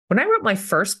When I wrote my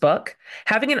first book,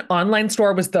 having an online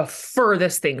store was the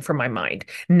furthest thing from my mind.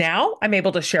 Now I'm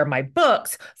able to share my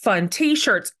books, fun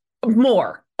t-shirts,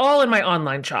 more, all in my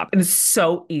online shop. And it's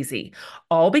so easy,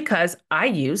 all because I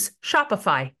use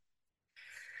Shopify.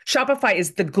 Shopify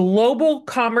is the global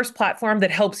commerce platform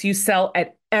that helps you sell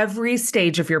at every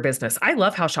stage of your business. I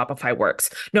love how Shopify works.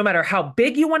 No matter how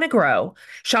big you want to grow,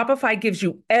 Shopify gives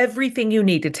you everything you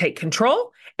need to take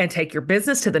control and take your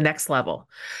business to the next level.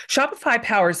 Shopify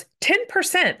powers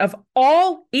 10% of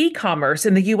all e-commerce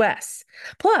in the US.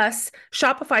 Plus,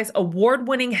 Shopify's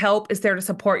award-winning help is there to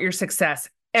support your success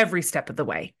every step of the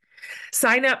way.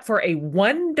 Sign up for a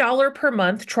 $1 per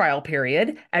month trial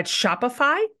period at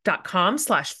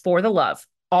shopify.com/forthelove,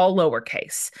 all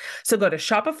lowercase. So go to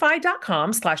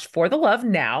shopify.com/forthelove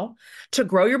now to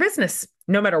grow your business,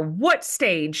 no matter what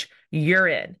stage you're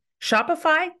in.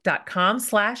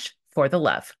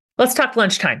 Shopify.com/forthelove. Let's talk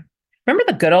lunchtime. Remember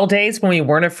the good old days when we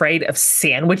weren't afraid of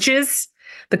sandwiches?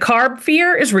 The carb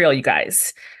fear is real, you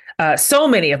guys. So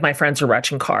many of my friends are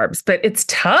watching carbs, but it's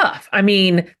tough. I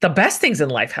mean, the best things in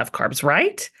life have carbs,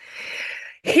 right?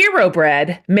 Hero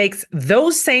Bread makes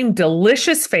those same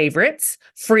delicious favorites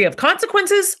free of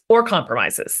consequences or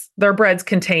compromises. Their breads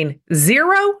contain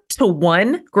 0 to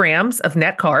 1 grams of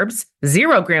net carbs,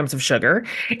 0 grams of sugar,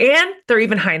 and they're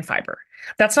even high in fiber.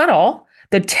 That's not all.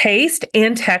 The taste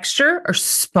and texture are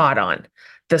spot on.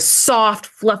 The soft,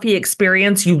 fluffy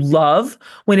experience you love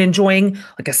when enjoying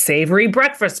like a savory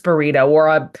breakfast burrito or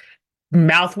a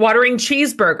mouth-watering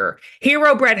cheeseburger.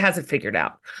 Hero Bread has it figured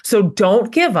out. So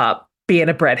don't give up being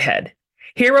a breadhead.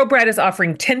 Hero Bread is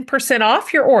offering 10%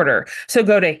 off your order. So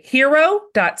go to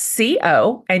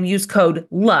hero.co and use code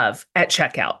LOVE at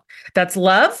checkout. That's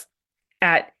love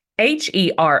at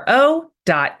HERO.co.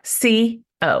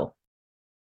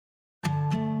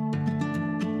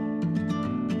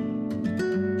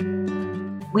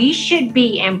 We should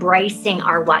be embracing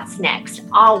our what's next,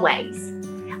 always.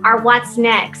 Our what's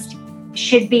next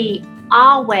should be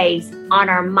always on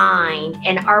our mind.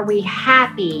 And are we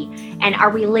happy? And are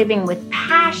we living with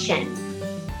passion?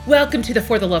 Welcome to the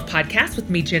For the Love podcast with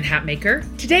me, Jen Hatmaker.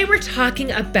 Today we're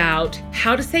talking about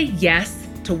how to say yes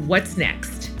to what's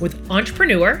next with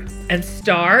entrepreneur and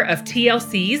star of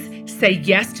TLC's Say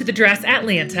Yes to the Dress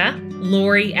Atlanta,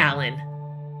 Lori Allen.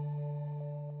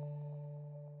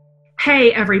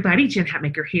 Hey everybody, Jen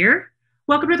Hatmaker here.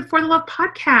 Welcome to the For the Love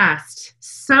podcast.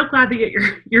 So glad that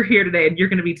you're here today, and you're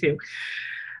going to be too.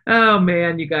 Oh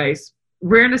man, you guys.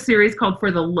 We're in a series called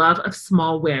For the Love of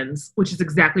Small Wins, which is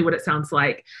exactly what it sounds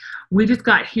like. We just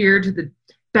got here to the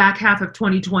back half of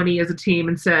 2020 as a team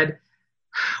and said,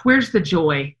 where's the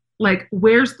joy? Like,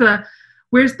 where's the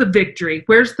victory?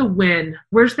 Where's the win?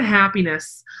 Where's the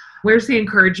happiness? Where's the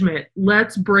encouragement?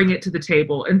 Let's bring it to the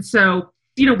table. And so,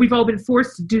 we've all been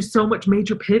forced to do so much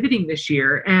major pivoting this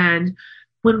year. And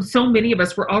when so many of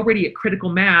us were already at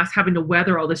critical mass, having to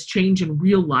weather all this change in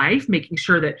real life, making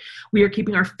sure that we are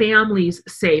keeping our families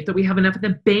safe, that we have enough in the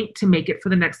bank to make it for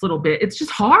the next little bit. It's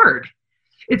just hard.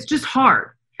 It's just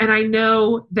hard. And I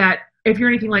know that if you're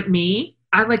anything like me,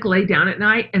 I lay down at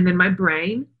night and then my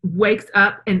brain wakes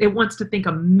up and it wants to think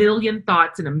a million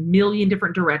thoughts in a million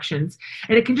different directions.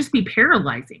 And it can just be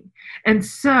paralyzing. And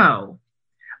so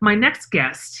my next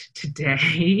guest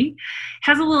today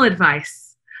has a little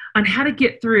advice on how to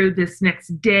get through this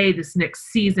next day, this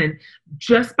next season,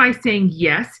 just by saying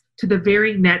yes to the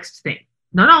very next thing.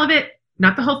 Not all of it,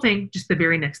 not the whole thing, just the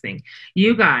very next thing.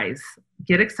 You guys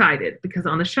get excited because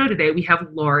on the show today, we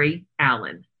have Lori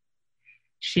Allen.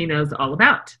 She knows all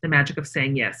about the magic of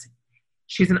saying yes.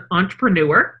 She's an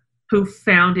entrepreneur who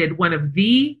founded one of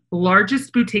the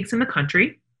largest boutiques in the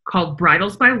country, called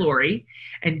Bridals by Lori,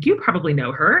 and you probably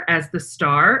know her as the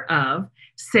star of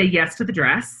Say Yes to the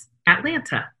Dress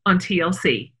Atlanta on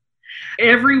TLC.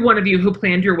 Every one of you who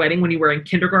planned your wedding when you were in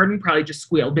kindergarten probably just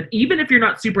squealed, but even if you're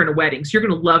not super into weddings, you're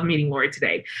going to love meeting Lori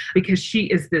today because she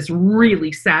is this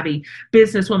really savvy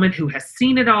businesswoman who has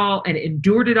seen it all and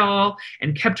endured it all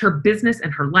and kept her business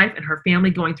and her life and her family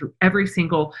going through every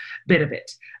single bit of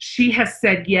it. She has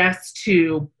said yes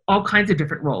to all kinds of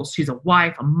different roles. She's a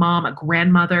wife, a mom, a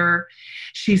grandmother.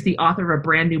 She's the author of a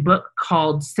brand new book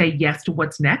called Say Yes to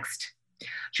What's Next.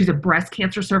 She's a breast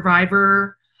cancer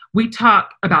survivor. We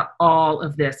talk about all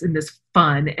of this in this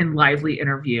fun and lively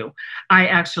interview. I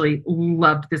actually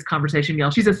loved this conversation,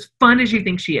 y'all. She's as fun as you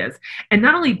think she is. And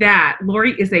not only that,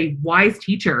 Lori is a wise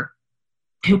teacher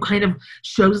who kind of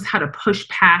shows us how to push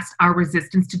past our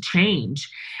resistance to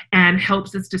change and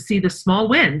helps us to see the small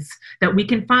wins that we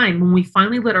can find when we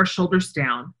finally let our shoulders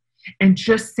down and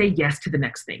just say yes to the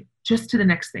next thing, just to the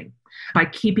next thing, by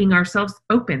keeping ourselves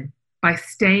open, by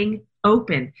staying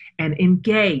open and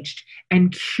engaged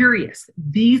and curious.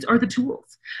 These are the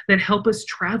tools that help us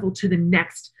travel to the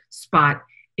next spot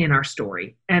in our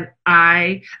story. And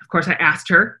of course, I asked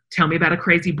her, tell me about a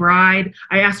crazy bride.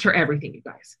 I asked her everything, you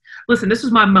guys. Listen, this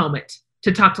was my moment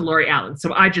to talk to Lori Allen.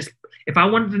 So if I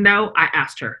wanted to know, I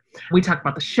asked her. We talk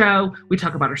about the show. We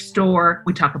talk about her store.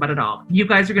 We talk about it all. You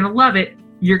guys are going to love it.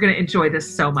 You're going to enjoy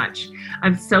this so much.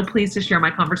 I'm so pleased to share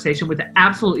my conversation with the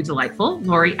absolutely delightful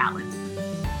Lori Allen.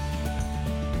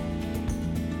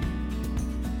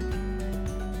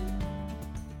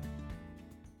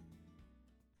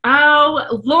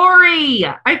 Oh, Lori,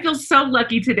 I feel so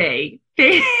lucky today.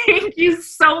 Thank you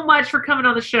so much for coming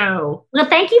on the show. Well,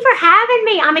 thank you for having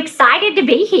me. I'm excited to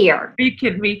be here. Are you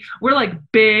kidding me? We're like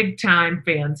big time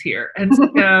fans here. And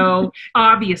so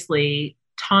obviously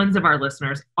tons of our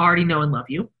listeners already know and love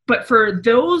you. But for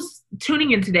those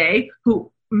tuning in today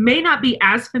who may not be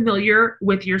as familiar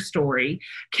with your story,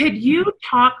 could you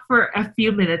talk for a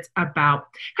few minutes about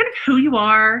kind of who you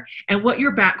are and what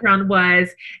your background was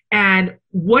and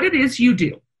what it is you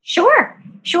do? Sure.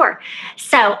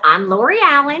 So I'm Lori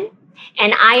Allen,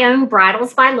 and I own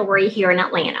Bridals by Lori here in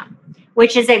Atlanta,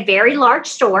 which is a very large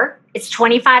store. It's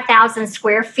 25,000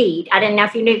 square feet. I didn't know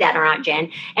if you knew that or not,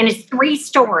 Jen. And it's 3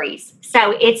 stories.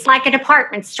 So it's like a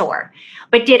department store.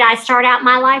 But did I start out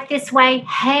my life this way?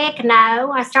 Heck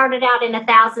no. I started out in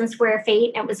 1,000 square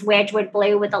feet. And it was Wedgwood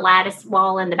blue with a lattice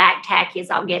wall in the back, tacky as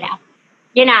I'll get out.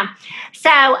 So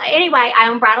anyway, I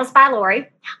own Bridals by Lori.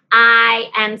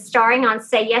 I am starring on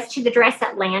Say Yes to the Dress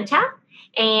Atlanta.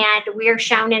 And we're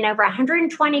shown in over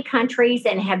 120 countries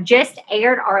and have just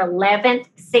aired our 11th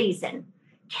season.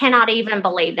 Cannot even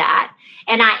believe that.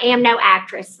 And I am no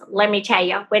actress, let me tell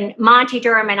you. When Monty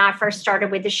Durham and I first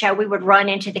started with the show, we would run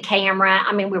into the camera.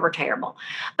 I mean, we were terrible.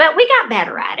 But we got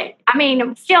better at it. I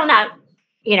mean, still not,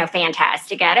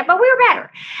 fantastic at it, but we were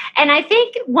better. And I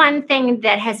think one thing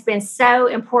that has been so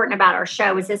important about our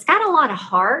show is it's got a lot of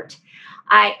heart.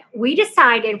 We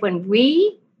decided when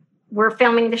we were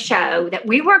filming the show that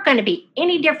we weren't going to be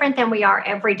any different than we are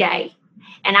every day.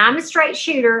 And I'm a straight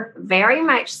shooter, very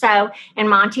much so. And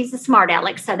Monty's a smart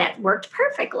aleck, so that worked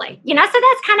perfectly. So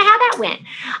that's kind of how that went.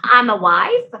 I'm a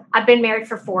wife. I've been married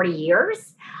for 40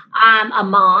 years. I'm a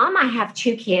mom. I have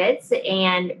 2 kids,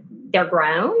 and they're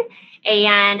grown.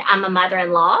 And I'm a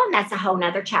mother-in-law, and that's a whole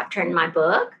nother chapter in my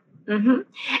book. And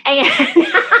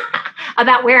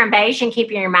about wearing beige and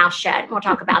keeping your mouth shut. We'll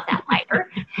talk about that later.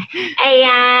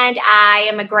 And I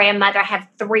am a grandmother. I have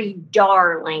 3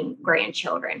 darling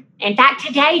grandchildren. In fact,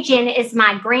 today, Jen, is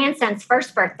my grandson's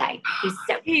first birthday. He's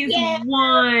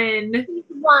 1. He's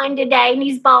 1 today, and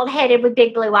he's bald-headed with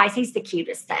big blue eyes. He's the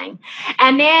cutest thing.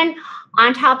 And then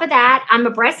on top of that, I'm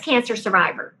a breast cancer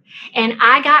survivor. And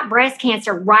I got breast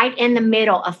cancer right in the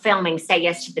middle of filming Say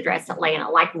Yes to the Dress Atlanta,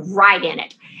 like right in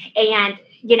it. And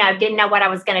didn't know what I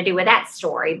was going to do with that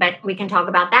story, but we can talk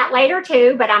about that later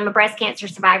too. But I'm a breast cancer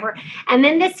survivor. And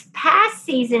then this past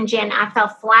season, Jen, I fell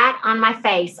flat on my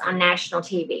face on national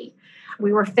TV.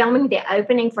 We were filming the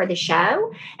opening for the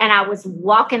show, and I was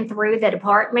walking through the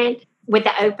department with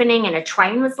the opening, and a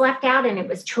train was left out, and it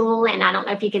was tulle. And I don't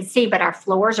know if you can see, but our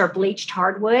floors are bleached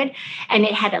hardwood, and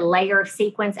it had a layer of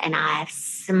sequins, and I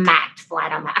smacked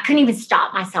flat on I couldn't even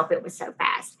stop myself. It was so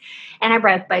fast. And I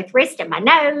broke both wrists and my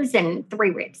nose and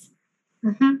 3 ribs.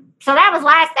 So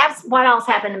that's what else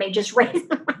happened to me just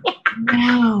recently.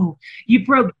 No, you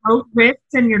broke both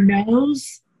wrists and your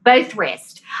nose? Both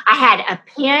wrists. I had a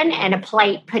pin and a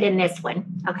plate put in this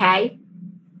one. Okay.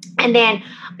 And then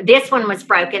this one was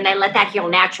broken. They let that heal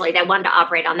naturally. They wanted to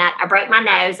operate on that. I broke my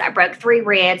nose. I broke 3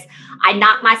 ribs. I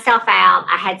knocked myself out.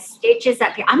 I had stitches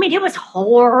up here. I mean, it was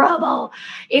horrible.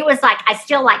 It was like, I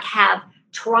still have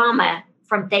trauma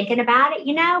from thinking about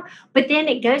it, but then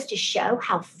it goes to show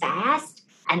how fast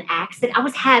an accident. I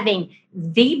was having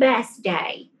the best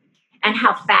day and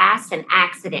how fast an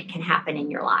accident can happen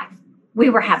in your life. We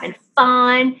were having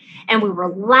fun and we were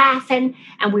laughing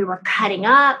and we were cutting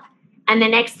up. And the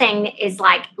next thing is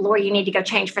like, Lori, you need to go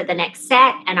change for the next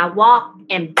set. And I walk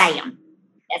and bam,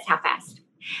 that's how fast.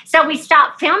 So we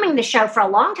stopped filming the show for a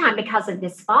long time because of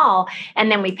this fall.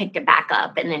 And then we picked it back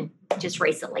up and then just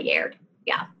recently aired.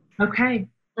 Yeah. Okay.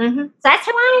 So that's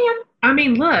who I am. I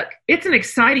mean, look, it's an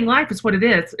exciting life is what it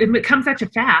is. It comes at you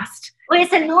fast. Well,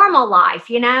 it's a normal life.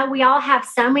 We all have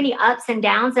so many ups and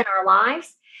downs in our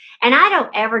lives. And I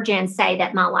don't ever, Jen, say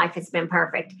that my life has been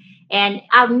perfect. And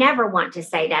I never want to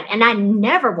say that. And I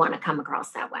never want to come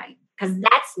across that way because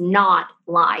that's not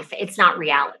life. It's not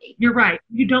reality. You're right.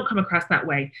 You don't come across that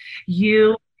way.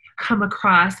 You come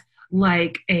across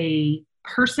like a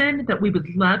person that we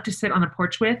would love to sit on a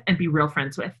porch with and be real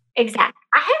friends with. Exactly.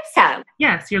 I hope so.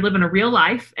 Yes, you're living a real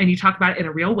life and you talk about it in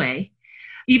a real way,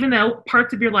 even though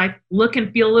parts of your life look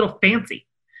and feel a little fancy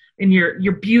in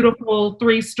your beautiful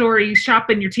 3-story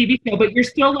shop and your TV show, but you're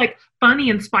still like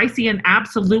funny and spicy and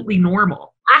absolutely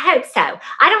normal. I hope so.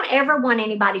 I don't ever want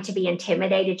anybody to be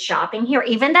intimidated shopping here,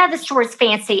 even though the store is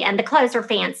fancy and the clothes are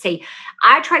fancy.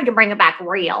 I try to bring it back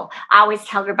real. I always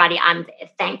tell everybody I'm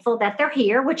thankful that they're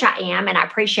here, which I am, and I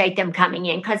appreciate them coming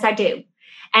in because I do.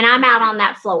 And I'm out on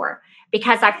that floor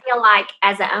because I feel like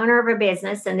as an owner of a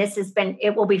business, and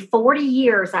it will be 40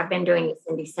 years I've been doing this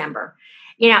in December.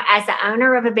 As the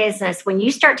owner of a business, when you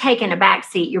start taking a back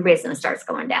seat, your business starts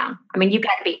going down. I mean, you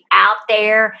got to be out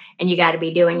there and you got to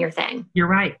be doing your thing. You're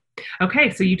right. Okay.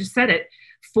 So you just said it.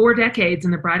 4 decades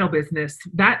in the bridal business,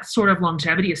 that sort of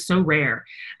longevity is so rare.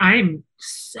 I'm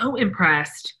so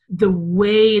impressed the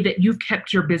way that you've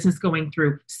kept your business going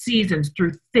through seasons,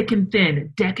 through thick and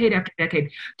thin, decade after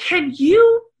decade. Can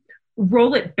you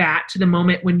roll it back to the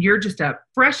moment when you're just a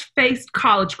fresh-faced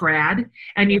college grad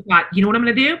and you thought, you know what I'm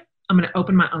going to do? I'm going to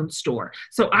open my own store.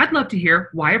 So I'd love to hear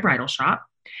why a bridal shop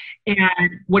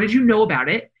and what did you know about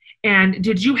it? And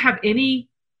did you have any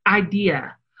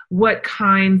idea what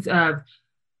kinds of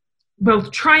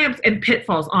both triumphs and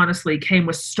pitfalls, honestly, came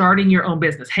with starting your own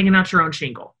business, hanging out your own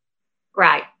shingle?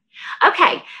 Right.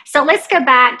 Okay. So let's go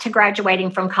back to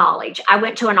graduating from college. I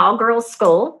went to an all-girls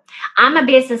school. I'm a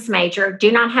business major, do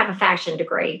not have a fashion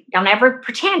degree. Don't ever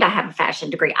pretend I have a fashion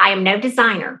degree. I am no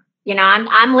designer.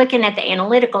 I'm looking at the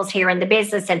analyticals here in the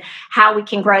business and how we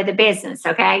can grow the business,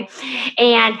 okay?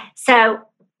 And so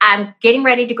I'm getting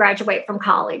ready to graduate from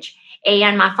college.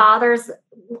 And my father's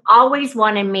always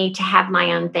wanted me to have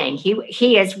my own thing.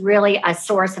 He is really a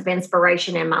source of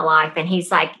inspiration in my life. And he's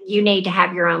like, you need to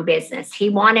have your own business. He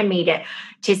wanted me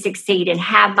to succeed and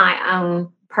have my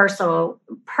own personal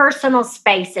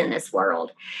space in this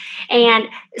world. And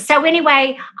so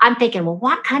anyway, I'm thinking, well,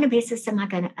 what kind of business am I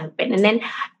going to open? And then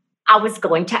I was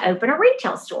going to open a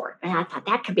retail store. And I thought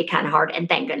that could be kind of hard. And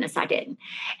thank goodness I didn't.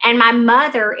 And my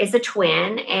mother is a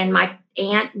twin. And my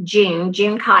Aunt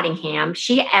June Cottingham,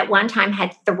 she at one time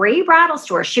had 3 bridal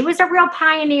stores. She was a real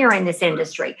pioneer in this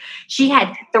industry. She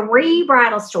had 3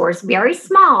 bridal stores, very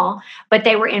small, but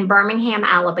they were in Birmingham,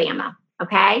 Alabama.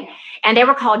 Okay. And they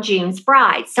were called June's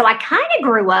Brides. So I kind of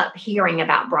grew up hearing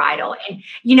about bridal and,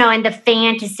 and the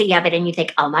fantasy of it. And you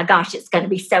think, oh my gosh, it's going to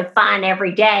be so fun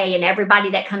every day. And everybody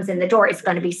that comes in the door is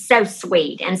going to be so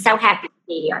sweet and so happy to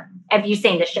be here. Have you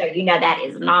seen the show? You know, that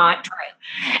is not true.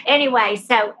 Anyway,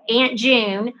 so Aunt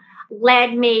June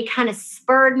kind of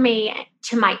spurred me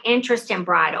to my interest in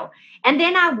bridal. And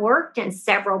then I worked in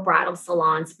several bridal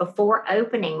salons before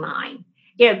opening mine.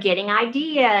 Getting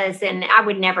ideas. And I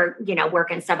would never, work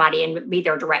in somebody and be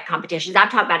their direct competitions. I'm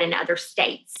talking about in other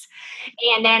states.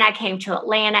 And then I came to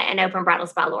Atlanta and opened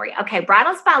Bridals by Lori. Okay,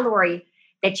 Bridals by Lori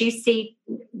that you see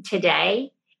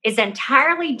today is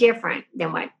entirely different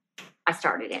than what I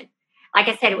started in. Like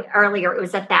I said earlier, it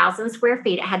was 1,000 square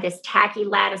feet. It had this tacky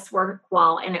lattice work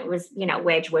wall, and it was,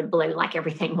 Wedgwood blue like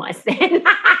everything was then.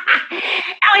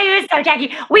 Oh, it was so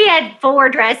tacky. We had 4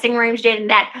 dressing rooms, and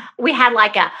that we had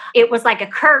it was like a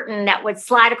curtain that would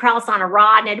slide across on a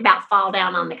rod and it'd about fall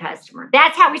down on the customer.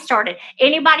 That's how we started.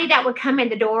 Anybody that would come in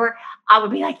the door, I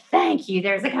would be like, thank you,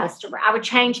 there's a customer. I would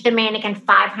change the mannequin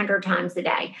 500 times a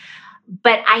day.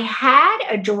 But I had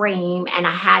a dream and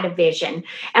I had a vision.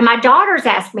 And my daughter's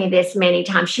asked me this many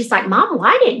times. She's like, Mom,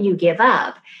 why didn't you give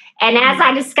up? And as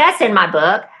I discuss in my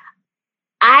book,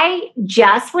 I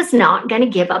just was not going to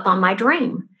give up on my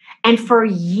dream. And for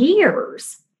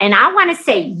years, and I want to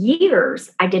say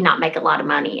years, I did not make a lot of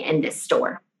money in this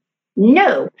store.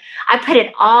 No, I put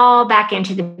it all back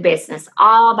into the business,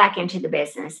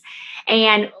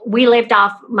 And we lived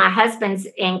off my husband's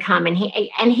income, and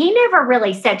he never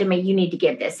really said to me, you need to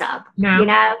give this up. No,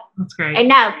 that's great. And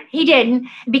no, he didn't,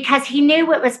 because he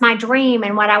knew it was my dream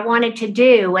and what I wanted to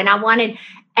do. And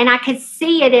I could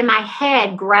see it in my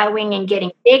head growing and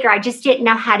getting bigger. I just didn't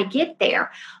know how to get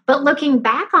there. But looking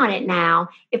back on it now,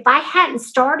 if I hadn't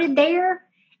started there,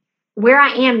 where I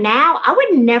am now, I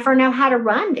would never know how to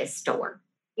run this store.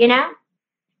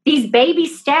 These baby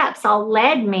steps all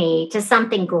led me to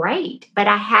something great, but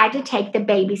I had to take the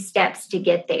baby steps to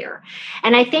get there.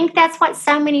 And I think that's what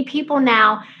so many people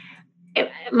now,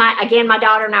 my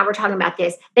daughter and I were talking about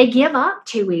this, they give up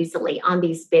too easily on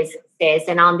these businesses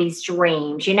and on these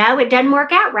dreams. It doesn't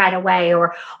work out right away,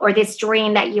 or this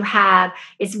dream that you have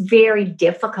is very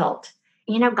difficult.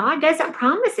 God doesn't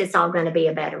promise it's all going to be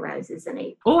a bed of roses, isn't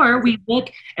he? Or we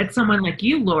look at someone like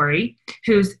you, Lori,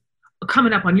 who's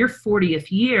coming up on your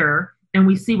 40th year, and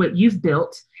we see what you've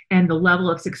built and the level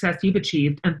of success you've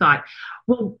achieved and thought,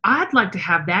 well, I'd like to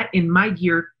have that in my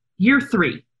year year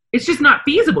 3. It's just not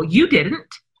feasible. You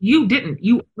didn't. You didn't.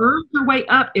 You earned your way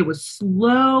up. It was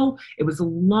slow. It was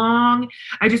long.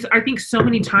 I think so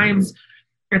many times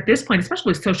at this point, especially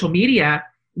with social media,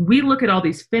 we look at all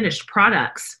these finished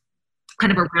products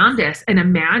kind of around us and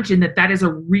imagine that that is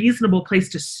a reasonable place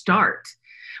to start.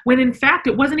 When in fact,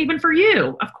 it wasn't even for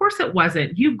you. Of course it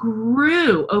wasn't. You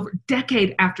grew over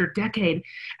decade after decade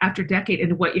after decade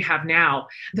into what you have now.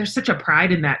 There's such a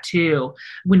pride in that too,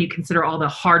 when you consider all the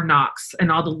hard knocks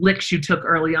and all the licks you took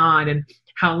early on and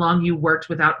how long you worked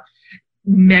without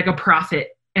mega profit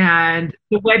and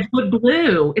the Wedgwood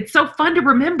Blue. It's so fun to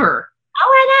remember.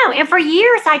 Oh, I know. And for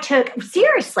years, I took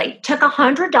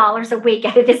 $100 a week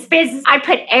out of this business. I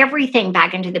put everything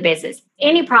back into the business.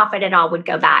 Any profit at all would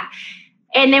go back.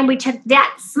 And then we took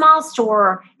that small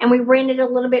store and we rented a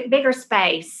little bit bigger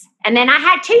space. And then I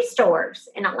had 2 stores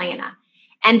in Atlanta.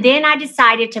 And then I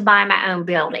decided to buy my own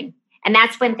building. And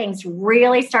that's when things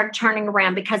really started turning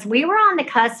around because we were on the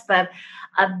cusp of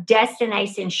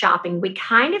destination shopping. We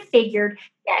kind of figured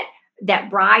that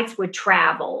brides would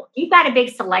travel. You've got a big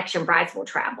selection, brides will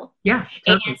travel. Yeah.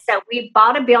 Totally. And so we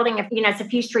bought a building, it's a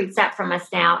few streets up from us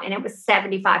now, and it was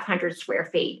 7,500 square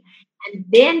feet. And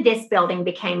then this building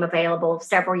became available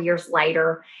several years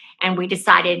later, and we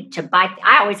decided to buy.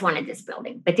 I always wanted this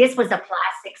building, but this was a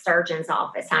plastic surgeon's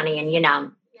office, honey,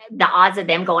 and the odds of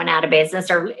them going out of business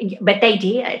but they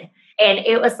did. And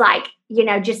it was like,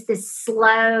 just this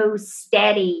slow,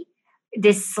 steady,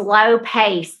 this slow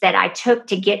pace that I took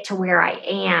to get to where I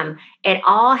am. It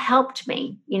all helped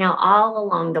me, all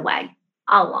along the way,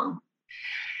 all along.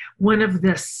 One of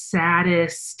the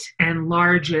saddest and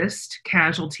largest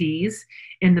casualties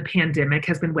in the pandemic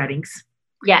has been weddings.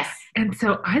 Yes. And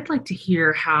so I'd like to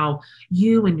hear how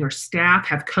you and your staff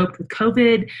have coped with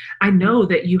COVID. I know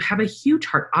that you have a huge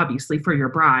heart, obviously, for your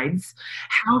brides.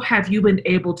 How have you been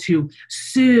able to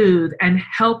soothe and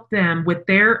help them with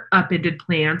their upended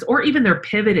plans or even their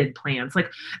pivoted plans?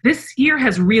 Like, this year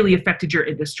has really affected your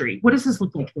industry. What does this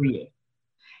look like for you?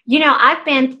 I've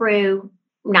been through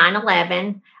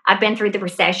 9/11. I've been through the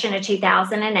recession of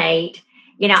 2008.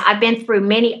 I've been through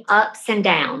many ups and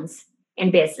downs in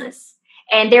business.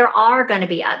 And there are going to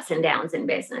be ups and downs in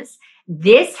business.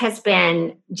 This has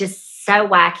been just so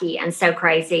wacky and so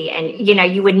crazy. And,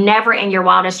 you would never in your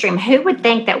wildest dream, who would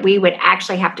think that we would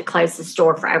actually have to close the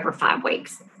store for over 5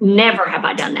 weeks? Never have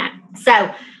I done that.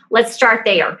 So let's start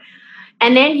there.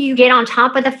 And then you get on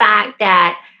top of the fact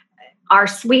that our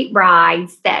sweet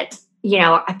brides that,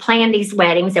 plan these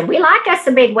weddings, and we like us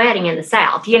a big wedding in the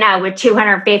South, with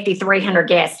 250, 300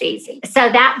 guests easy. So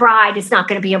that bride is not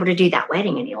going to be able to do that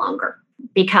wedding any longer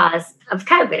because of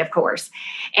COVID, of course.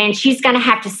 And she's going to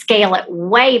have to scale it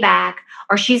way back,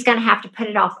 or she's going to have to put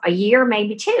it off a year,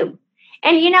 maybe 2.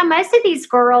 And, most of these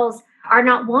girls are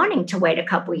not wanting to wait a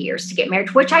couple years to get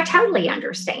married, which I totally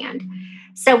understand.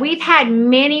 So we've had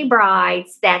many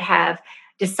brides that have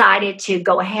decided to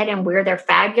go ahead and wear their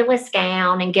fabulous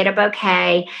gown and get a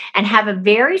bouquet and have a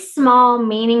very small,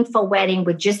 meaningful wedding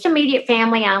with just immediate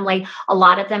family only. A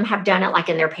lot of them have done it like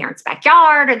in their parents'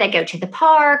 backyard, or they go to the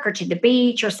park or to the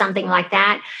beach or something like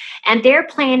that. And they're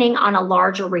planning on a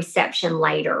larger reception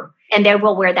later, and they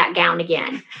will wear that gown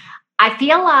again. I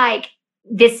feel like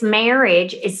this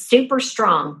marriage is super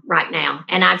strong right now.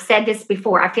 And I've said this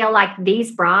before. I feel like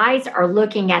these brides are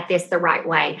looking at this the right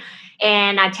way.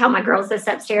 And I tell my girls this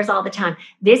upstairs all the time.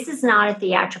 This is not a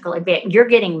theatrical event. You're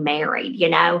getting married,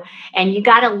 and you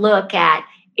got to look at,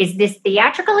 is this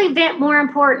theatrical event more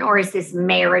important, or is this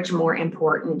marriage more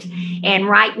important? And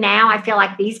right now, I feel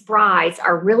like these brides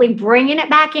are really bringing it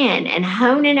back in and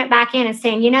honing it back in and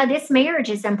saying, this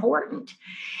marriage is important.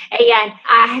 And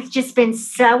I have just been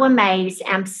so amazed.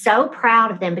 I'm so proud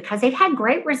of them because they've had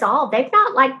great resolve. They've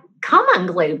not come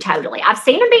unglued totally. I've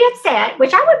seen them be upset,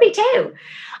 which I would be too.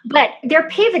 But they're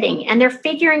pivoting and they're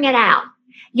figuring it out,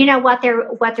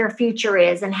 what their future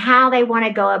is and how they want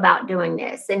to go about doing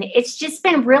this. And it's just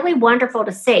been really wonderful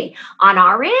to see. On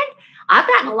our end, I've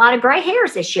gotten a lot of gray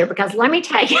hairs this year because let me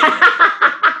tell you,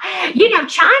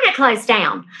 China closed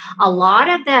down. A lot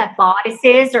of the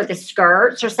bodices or the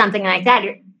skirts or something like that,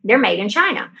 they're made in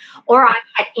China. Or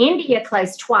India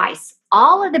closed twice.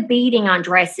 All of the beading on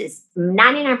dresses,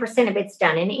 99% of it's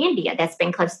done in India. That's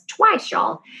been closed twice,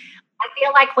 y'all. I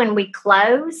feel like when we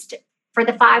closed for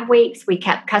the 5 weeks, we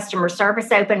kept customer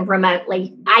service open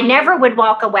remotely. I never would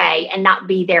walk away and not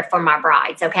be there for my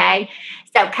brides, okay?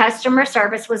 So customer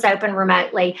service was open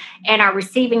remotely, and our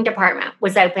receiving department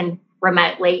was open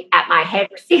remotely at my head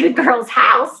receiving girl's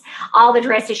house. All the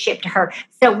dresses shipped to her.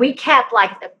 So we kept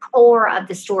the core of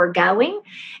the store going,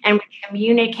 and we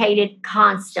communicated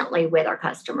constantly with our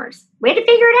customers. We had to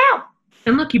figure it out.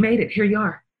 And look, you made it. Here you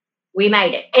are. We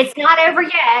made it. It's not over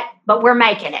yet, but we're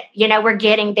making it. We're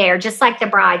getting there, just like the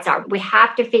brides are. We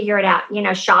have to figure it out.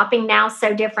 Shopping now is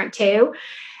so different too.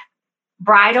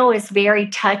 Bridal is very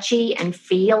touchy and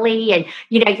feely, and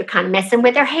you're kind of messing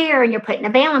with her hair and you're putting a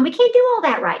veil on. We can't do all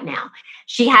that right now.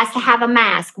 She has to have a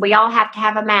mask. We all have to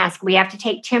have a mask. We have to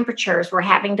take temperatures. We're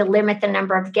having to limit the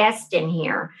number of guests in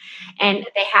here, and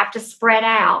they have to spread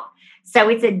out. So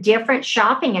it's a different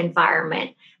shopping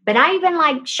environment. But I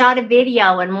even shot a video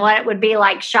on what it would be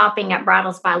like shopping at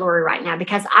Bridals by Lori right now,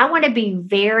 because I want to be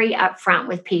very upfront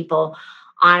with people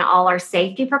on all our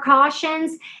safety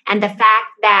precautions and the fact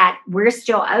that we're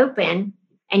still open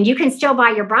and you can still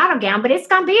buy your bridal gown, but it's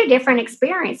going to be a different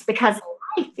experience because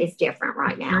life is different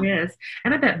right now. It is.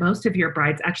 And I bet most of your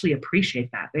brides actually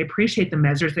appreciate that. They appreciate the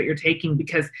measures that you're taking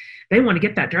because they want to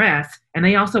get that dress and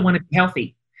they also want to be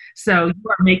healthy. So you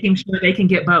are making sure they can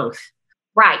get both.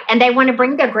 Right. And they want to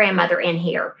bring their grandmother in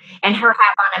here and her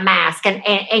have on a mask and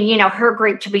her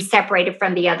group to be separated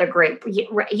from the other group,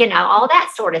 all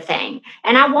that sort of thing.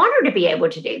 And I want her to be able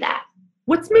to do that.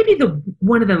 What's maybe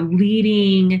one of the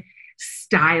leading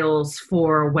styles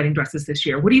for wedding dresses this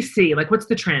year? What do you see? What's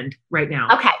the trend right now?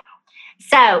 Okay.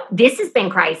 So this has been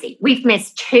crazy. We've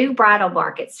missed 2 bridal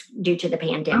markets due to the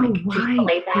pandemic. Oh, right. Can you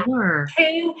believe that? Sure.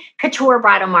 2 couture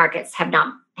bridal markets have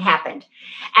not happened.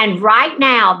 And right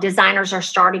now, designers are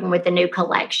starting with the new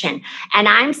collection. And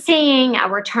I'm seeing a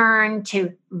return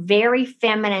to very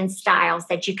feminine styles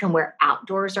that you can wear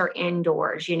outdoors or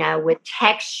indoors, with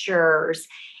textures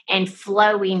and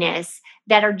flowiness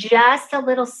that are just a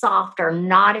little softer,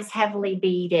 not as heavily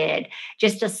beaded,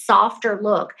 just a softer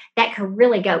look that could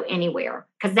really go anywhere.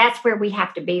 Because that's where we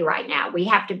have to be right now. You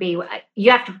have to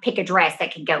pick a dress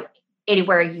that can go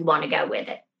anywhere you want to go with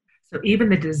it. So even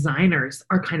the designers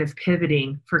are kind of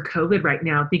pivoting for COVID right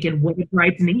now, thinking what do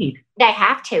brides need? They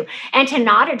have to. And to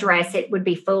not address it would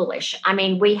be foolish. I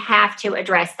mean, we have to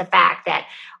address the fact that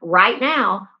right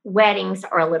now, weddings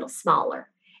are a little smaller.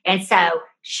 And so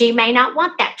she may not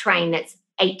want that train that's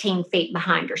 18 feet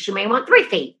behind her. She may want 3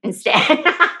 feet instead.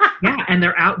 Yeah, and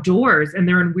they're outdoors and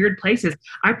they're in weird places.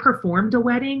 I performed a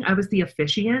wedding. I was the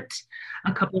officiant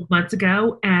a couple of months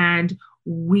ago, and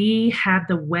we had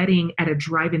the wedding at a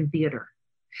drive-in theater.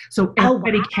 So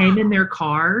everybody came in their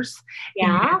cars.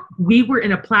 Yeah. We were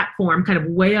in a platform kind of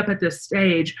way up at the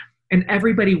stage, and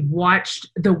everybody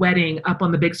watched the wedding up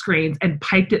on the big screens and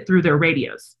piped it through their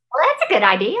radios. Well, that's a good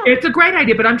idea. It's a great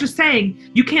idea, but I'm just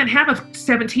saying you can't have a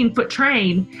 17-foot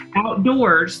train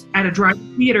outdoors at a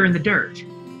drive-in theater in the dirt.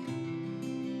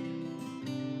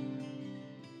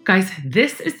 Guys,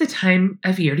 this is the time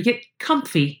of year to get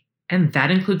comfy, and that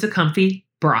includes a comfy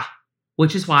bra,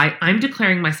 which is why I'm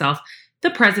declaring myself the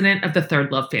president of the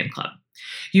Third Love Fan Club.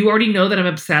 You already know that I'm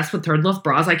obsessed with Third Love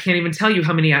bras. I can't even tell you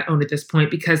how many I own at this point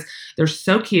because they're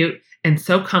so cute and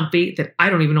so comfy that I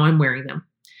don't even know I'm wearing them.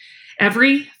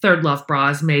 Every Third Love bra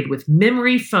is made with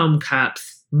memory foam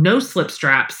cups, no slip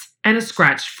straps, and a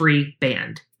scratch-free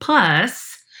band.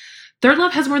 Plus, Third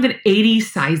Love has more than 80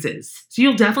 sizes, so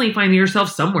you'll definitely find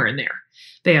yourself somewhere in there.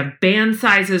 They have band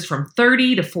sizes from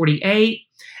 30 to 48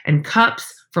 and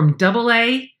cups from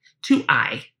AA to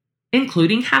I,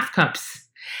 including half cups.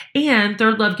 And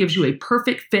Third Love gives you a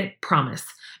perfect fit promise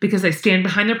because they stand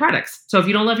behind their products. So if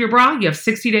you don't love your bra, you have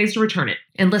 60 days to return it.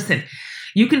 And listen,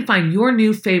 you can find your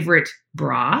new favorite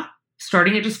bra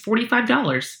starting at just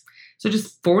 $45. So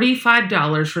just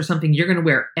 $45 for something you're going to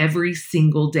wear every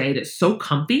single day that's so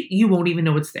comfy, you won't even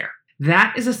know it's there.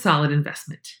 That is a solid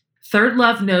investment. Third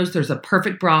Love knows there's a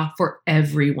perfect bra for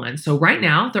everyone. So right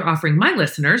now, they're offering my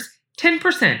listeners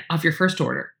 10% off your first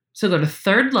order. So go to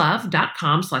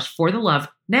thirdlove.com/forthelove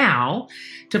now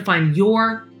to find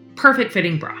your perfect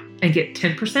fitting bra and get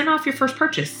 10% off your first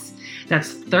purchase.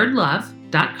 That's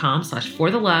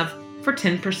thirdlove.com/forthelove for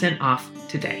 10% off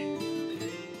today.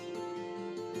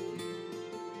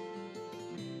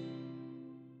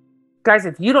 Guys,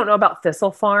 if you don't know about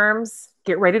Thistle Farms,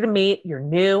 get ready to meet your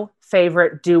new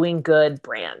favorite Doing Good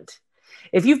brand.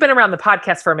 If you've been around the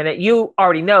podcast for a minute, you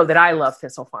already know that I love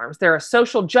Thistle Farms. They're a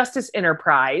social justice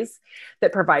enterprise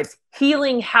that provides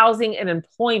healing, housing, and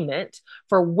employment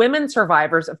for women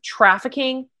survivors of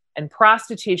trafficking and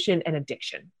prostitution and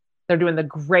addiction. They're doing the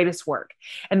greatest work.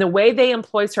 And the way they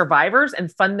employ survivors and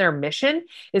fund their mission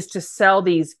is to sell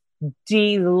these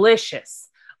delicious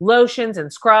lotions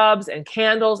and scrubs and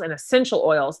candles and essential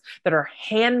oils that are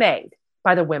handmade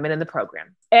by the women in the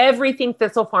program. Everything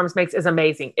Thistle Farms makes is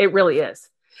amazing. It really is.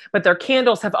 but their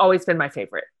candles have always been my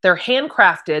favorite. They're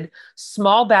handcrafted,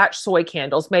 small batch soy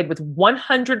candles made with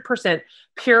 100%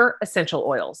 pure essential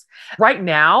oils. Right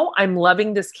now, I'm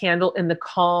loving this candle in the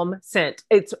Calm scent.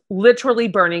 It's literally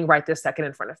burning right this second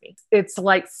in front of me. It's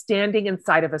like standing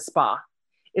inside of a spa.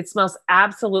 It smells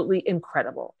absolutely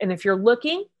incredible. And if you're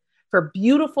looking for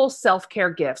beautiful self-care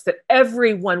gifts that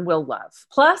everyone will love,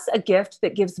 plus a gift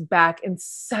that gives back in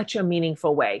such a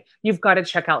meaningful way, you've got to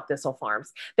check out Thistle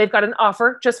Farms. They've got an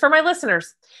offer just for my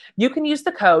listeners. You can use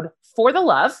the code For the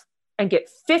Love and get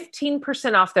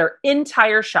 15% off their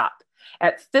entire shop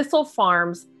at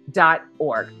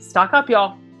thistlefarms.org. Stock up,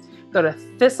 y'all. Go to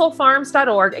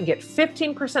thistlefarms.org and get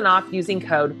 15% off using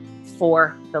code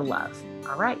For the Love.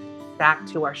 All right, back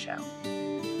to our show.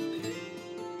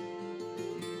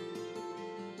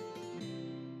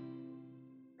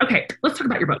 Okay, let's talk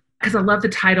about your book, because I love the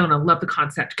title and I love the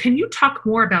concept. Can you talk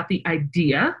more about the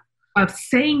idea of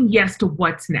saying yes to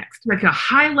what's next? Like a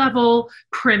high level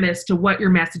premise to what your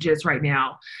message is right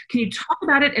now. Can you talk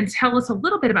about it and tell us a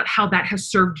little bit about how that has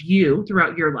served you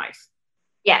throughout your life?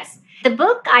 Yes. The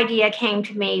book idea came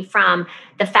to me from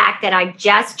the fact that I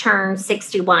just turned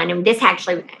 61. And this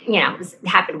actually,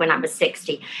 happened when I was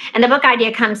 60. And the book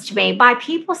idea comes to me by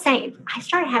people saying, I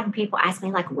started having people ask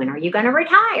me, like, when are you going to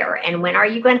retire? And when are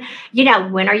you going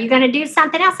to do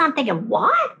something else? I'm thinking,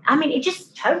 what? I mean, it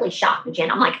just totally shocked me,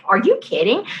 Jen. I'm like, are you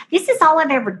kidding? This is all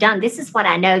I've ever done. This is what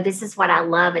I know. This is what I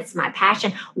love. It's my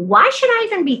passion. Why should I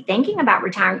even be thinking about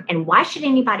retiring? And why should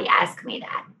anybody ask me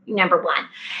that? Number one.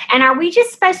 And are we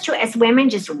just supposed to, as women,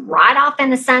 just ride off in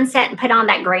the sunset and put on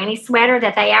that granny sweater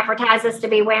that they advertise us to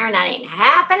be wearing? That ain't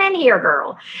happening here,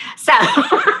 girl. So,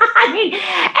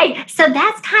 so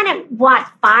that's kind of what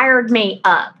fired me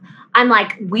up. I'm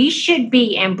like, we should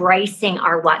be embracing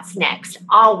our what's next,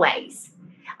 always.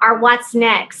 Our what's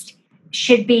next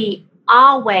should be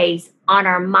always on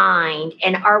our mind.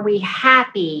 And are we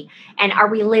happy? And are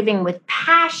we living with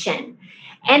passion?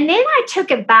 And then I took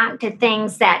it back to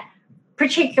things that,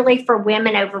 particularly for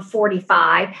women over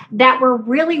 45, that were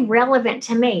really relevant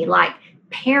to me, like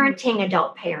parenting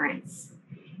adult parents,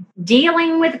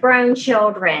 dealing with grown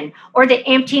children, or the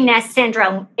empty nest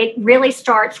syndrome. It really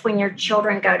starts when your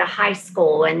children go to high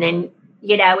school, and then,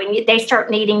 and they start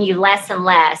needing you less and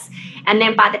less. And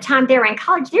then by the time they're in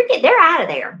college, they're out of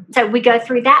there. So we go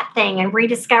through that thing and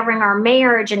rediscovering our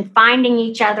marriage and finding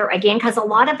each other again, because a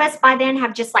lot of us by then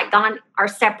have just like gone our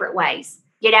separate ways,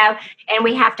 and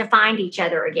we have to find each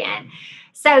other again.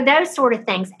 So those sort of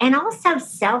things. And also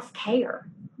self-care,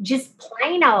 just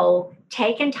plain old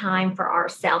taking time for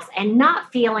ourselves and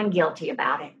not feeling guilty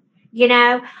about it.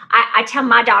 I tell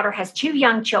my daughter has 2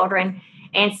 young children.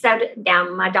 And so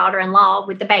now my daughter-in-law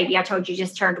with the baby, I told you,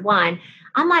 just turned 1.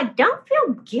 I'm like, don't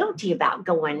feel guilty about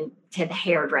going to the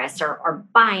hairdresser or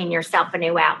buying yourself a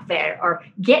new outfit or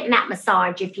getting that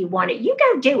massage if you want it. You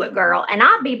go do it, girl. And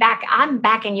I'll be back. I'm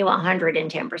backing you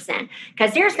 110%,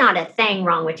 because there's not a thing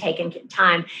wrong with taking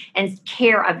time and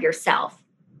care of yourself.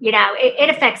 It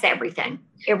affects everything.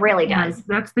 It really does. Yes,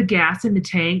 that's the gas in the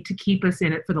tank to keep us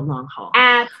in it for the long haul.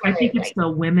 Absolutely. I think it's the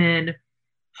women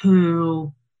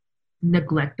who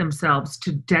neglect themselves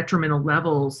to detrimental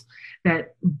levels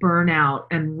that burn out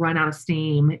and run out of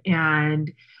steam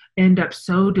and end up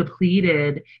so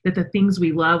depleted that the things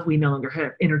we love, we no longer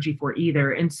have energy for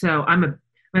either. And so I'm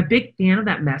a big fan of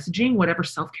that messaging, whatever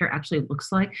self-care actually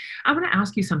looks like. I want to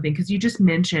ask you something, because you just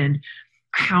mentioned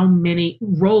how many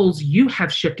roles you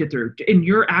have shifted through in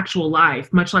your actual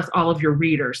life, much less all of your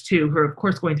readers too, who are of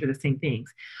course going through the same things.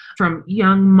 From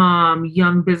young mom,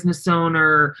 young business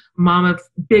owner, mom of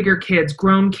bigger kids,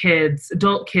 grown kids,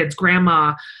 adult kids,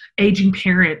 grandma, aging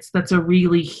parents. That's a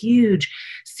really huge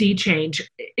sea change.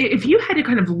 If you had to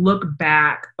kind of look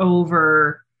back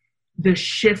over the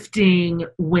shifting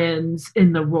winds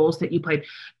in the roles that you played,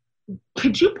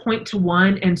 could you point to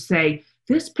one and say,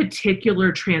 this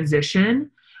particular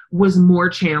transition was more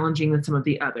challenging than some of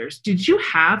the others? Did you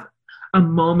have a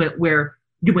moment where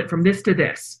you went from this to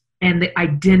this and the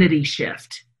identity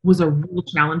shift was a real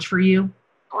challenge for you?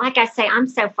 Like I say, I'm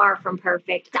so far from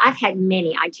perfect. I've had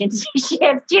many identity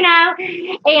shifts,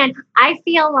 and I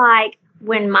feel like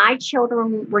when my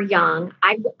children were young,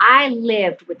 I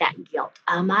lived with that guilt.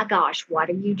 Oh my gosh, what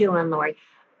are you doing, Lori?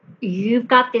 You've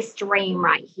got this dream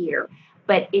right here.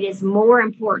 But it is more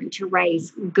important to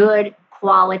raise good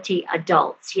quality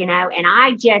adults, and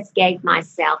I just gave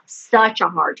myself such a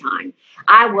hard time.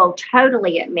 I will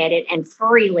totally admit it and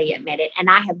freely admit it. And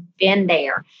I have been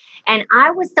there. And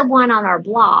I was the one on our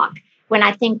block, when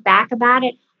I think back about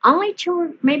it, only 2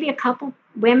 or maybe a couple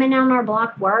women on our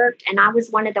block worked. And I was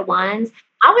one of the ones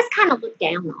I was kind of looked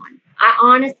down on. I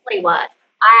honestly was.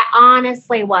 I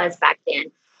honestly was back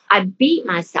then. I beat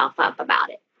myself up about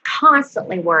it,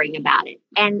 constantly worrying about it.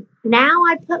 And now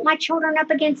I put my children up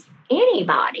against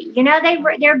anybody.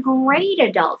 They're great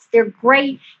adults. They're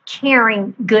great,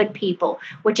 caring, good people,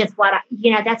 which is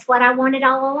that's what I wanted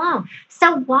all along.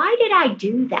 So why did I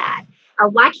do that? Or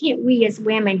why can't we as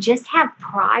women just have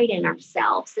pride in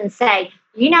ourselves and say,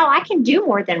 I can do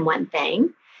more than one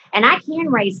thing and I can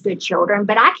raise good children,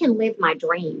 but I can live my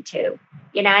dream too,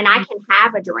 and I can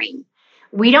have a dream.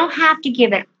 We don't have to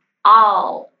give it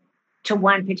all to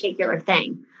one particular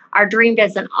thing. Our dream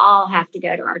doesn't all have to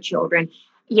go to our children,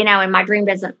 and my dream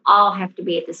doesn't all have to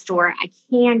be at the store. I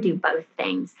can do both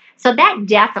things. So that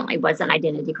definitely was an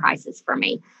identity crisis for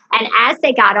me. And as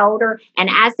they got older and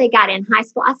as they got in high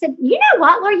school, I said, you know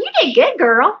what, Laura, you did good,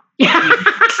 girl.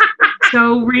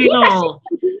 So real.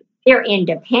 They're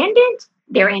independent.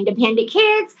 They're independent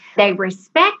kids. They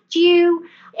respect you.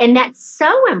 And that's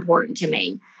so important to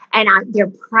me. And they're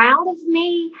proud of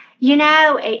me,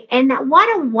 and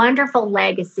what a wonderful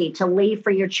legacy to leave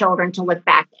for your children to look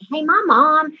back. Hey, my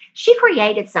mom, she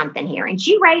created something here and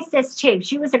she raised us too.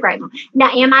 She was a great mom.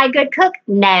 Now, am I a good cook?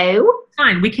 No.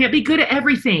 Fine. We can't be good at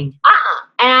everything.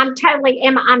 And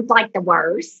I'm like the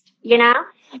worst,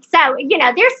 So,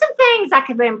 there's some things I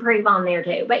could improve on there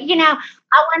too. But, I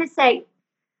want to say,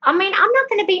 I'm not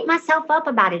going to beat myself up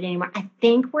about it anymore. I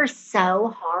think we're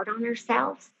so hard on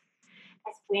ourselves.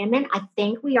 As women, I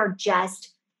think we are just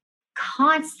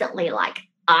constantly like,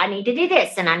 I need to do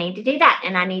this and I need to do that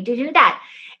and I need to do that.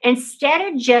 Instead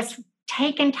of just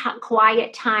taking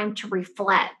quiet time to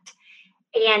reflect.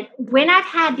 And when I've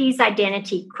had these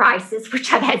identity crises,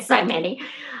 which I've had so many,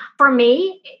 for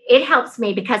me, it helps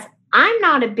me because I'm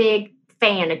not a big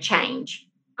fan of change.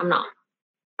 I'm not.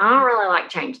 I don't really like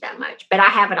change that much, but I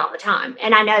have it all the time.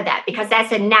 And I know that because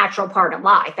that's a natural part of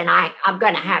life and I'm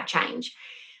going to have change.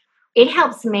 It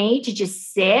helps me to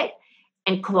just sit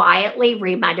and quietly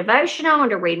read my devotional and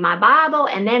to read my Bible.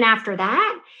 And then after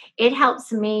that, it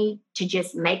helps me to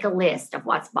just make a list of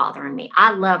what's bothering me.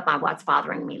 I love my what's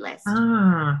bothering me list.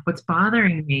 What's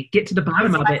bothering me? Get to the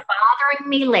bottom of it. What's bothering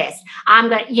me list. I'm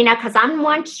going to, because I'm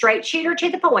one straight shooter to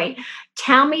the point.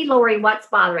 Tell me, Lori, what's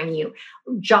bothering you?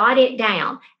 Jot it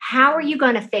down. How are you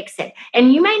going to fix it?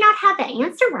 And you may not have the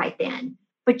answer right then,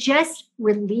 but just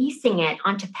releasing it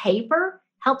onto paper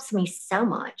helps me so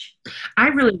much. I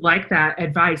really like that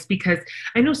advice because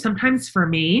I know sometimes for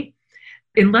me,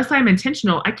 unless I'm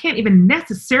intentional, I can't even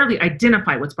necessarily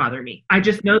identify what's bothering me. I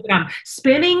just know that I'm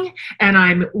spinning and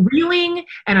I'm reeling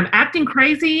and I'm acting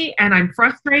crazy and I'm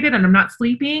frustrated and I'm not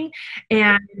sleeping.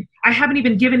 And I haven't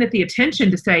even given it the attention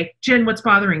to say, Jen, what's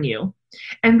bothering you?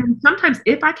 And then sometimes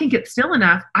if I can get still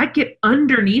enough, I get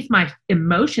underneath my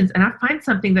emotions and I find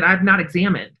something that I've not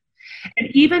examined. And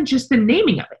even just the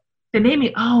naming of it. The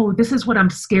naming, this is what I'm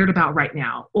scared about right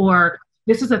now. Or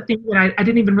this is a thing that I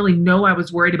didn't even really know I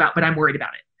was worried about, but I'm worried about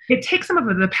it. It takes some of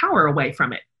the power away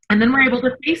from it. And then we're able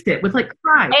to face it with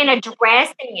pride. And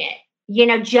addressing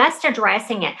it, just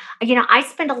addressing it. I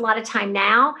spend a lot of time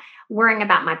now worrying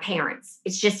about my parents.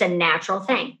 It's just a natural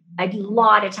thing. A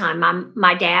lot of time.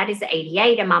 My dad is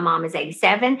 88 and my mom is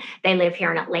 87. They live here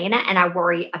in Atlanta and I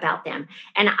worry about them.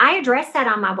 And I address that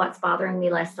on my what's bothering me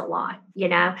list a lot.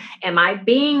 Am I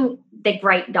being the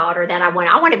great daughter that I want?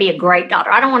 I want to be a great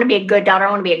daughter. I don't want to be a good daughter. I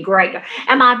want to be a great daughter.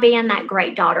 Am I being that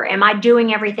great daughter? Am I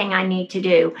doing everything I need to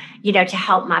do, to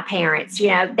help my parents?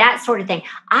 That sort of thing.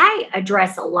 I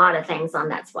address a lot of things on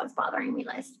that's what's bothering me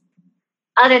list.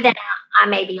 Other than I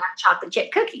may be on chocolate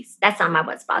chip cookies. That's on my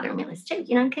what's bothering me list too.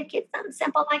 Could get something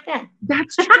simple like that.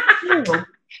 That's true.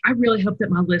 I really hope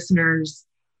that my listeners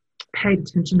paid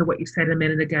attention to what you said a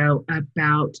minute ago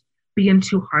about being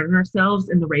too hard on ourselves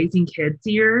in the raising kids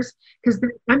years. Because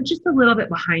I'm just a little bit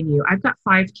behind you. I've got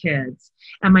 5 kids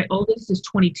and my oldest is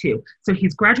 22. So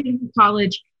he's graduating from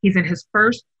college. He's in his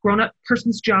first grown-up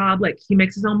person's job. He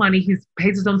makes his own money. He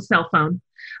pays his own cell phone,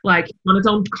 on his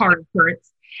own car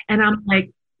insurance. And I'm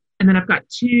and then I've got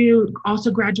 2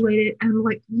 also graduated. And I'm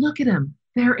look at them.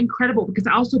 They're incredible because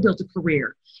I also built a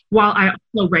career while I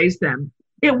also raised them.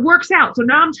 It works out. So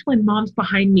now I'm telling moms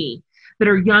behind me that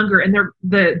are younger and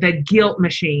the guilt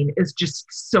machine is just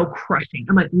so crushing.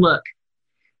 I'm look,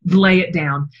 lay it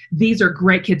down. These are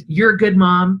great kids. You're a good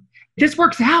mom. This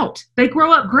works out. They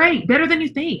grow up great, better than you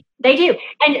think. They do.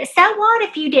 And so what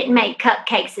if you didn't make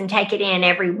cupcakes and take it in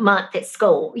every month at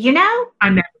school, I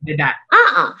never did that.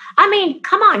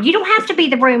 Come on. You don't have to be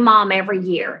the room mom every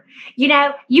year. You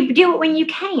do it when you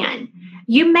can.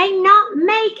 You may not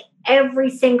make every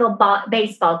single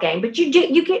baseball game, but you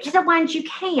get to the ones you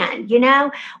can.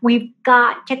 We've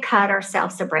got to cut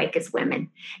ourselves a break as women.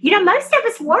 Most of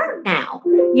us work now,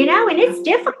 and it's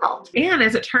difficult. And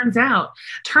as it turns out,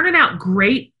 turning out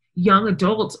great young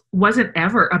adults wasn't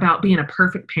ever about being a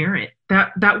perfect parent.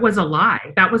 That was a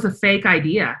lie. That was a fake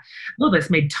idea. All of us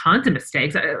made tons of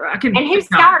mistakes. And who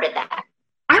started that?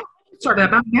 I started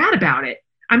that. I'm mad about it.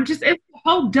 It's a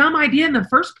whole dumb idea in the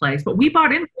first place, but we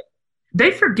bought into it.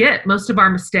 They forget most of our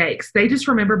mistakes. They just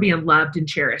remember being loved and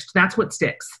cherished. That's what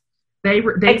sticks. They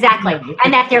exactly.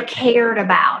 And that they're cared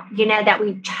about, that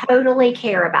we totally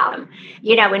care about them,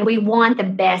 and we want the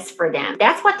best for them.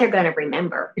 That's what they're going to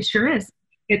remember. It sure is.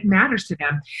 It matters to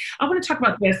them. I want to talk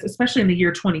about this, especially in the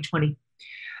year 2020.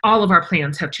 All of our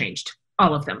plans have changed,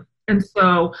 all of them. And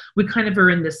so we kind of are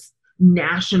in this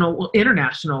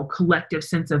international collective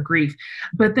sense of grief.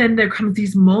 But then there comes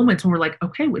these moments when we're like,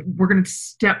 okay, we're going to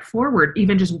step forward,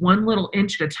 even just one little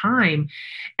inch at a time.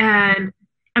 And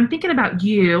I'm thinking about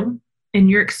you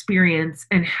and your experience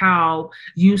and how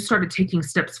you started taking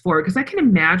steps forward. Because I can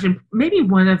imagine maybe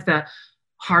one of the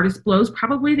hardest blows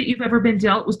probably that you've ever been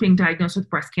dealt was being diagnosed with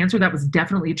breast cancer. That was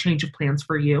definitely a change of plans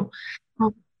for you.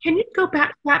 Can you go back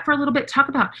to that for a little bit? Talk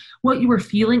about what you were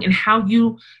feeling and how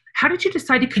did you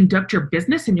decide to conduct your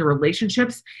business and your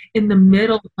relationships in the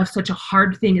middle of such a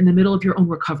hard thing, in the middle of your own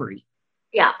recovery?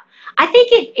 Yeah, I think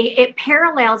it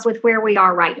parallels with where we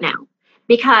are right now,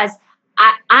 because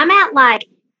I'm at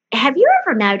have you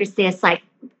ever noticed this? Like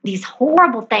these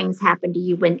horrible things happen to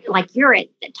you when you're at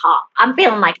the top. I'm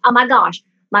feeling like, oh my gosh,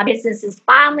 my business is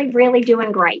finally really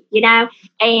doing great,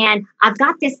 and I've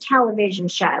got this television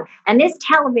show, and this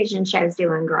television show is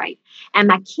doing great, and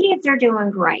my kids are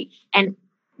doing great. And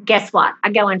guess what?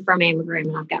 I go in for a mammogram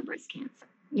and I've got breast cancer.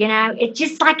 It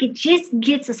just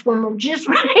gets us when we're just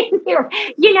right here,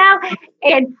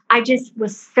 and I just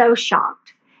was so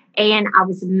shocked. And I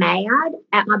was mad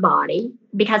at my body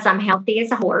because I'm healthy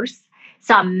as a horse.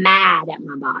 So I'm mad at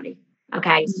my body.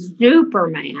 Okay. Super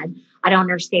mad. I don't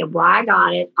understand why I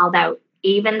got it.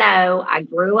 Even though I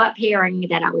grew up hearing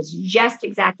that I was just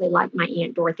exactly like my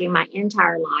Aunt Dorothy my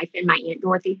entire life, and my Aunt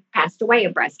Dorothy passed away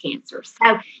of breast cancer.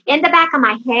 So in the back of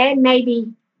my head,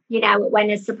 maybe, it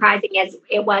wasn't as surprising as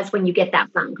it was when you get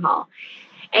that phone call.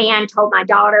 And told my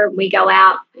daughter, we go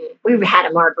out, we had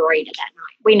a margarita that night.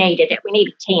 We needed it. We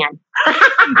needed 10.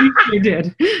 You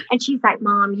did. And she's like,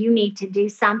 Mom, you need to do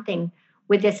something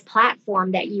with this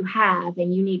platform that you have,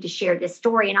 and you need to share this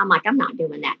story. And I'm like, I'm not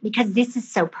doing that because this is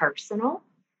so personal,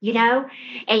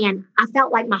 and I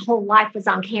felt like my whole life was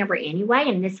on camera anyway.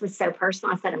 And this was so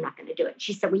personal. I said, I'm not going to do it.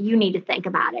 She said, well, you need to think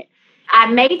about it. I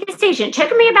made a decision. It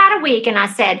took me about a week. And I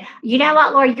said, you know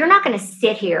what, Lori, you're not going to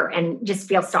sit here and just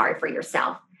feel sorry for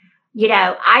yourself.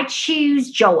 I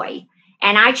choose joy,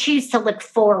 and I choose to look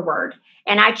forward,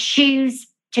 and I choose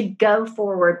to go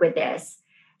forward with this.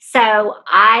 So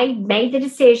I made the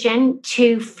decision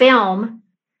to film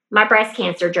my breast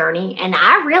cancer journey, and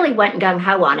I really wasn't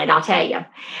gung-ho on it, I'll tell you.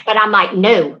 But I'm like,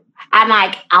 no. I'm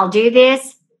like, I'll do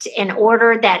this in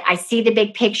order that I see the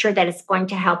big picture, that it's going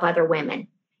to help other women.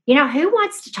 Who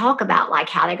wants to talk about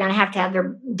how they're going to have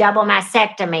their double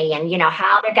mastectomy and,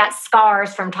 how they got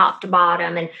scars from top to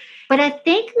bottom. But I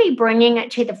think me bringing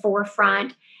it to the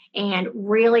forefront and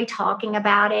really talking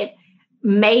about it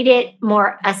made it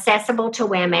more accessible to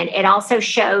women. It also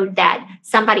showed that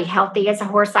somebody healthy as a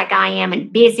horse like I am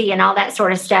and busy and all that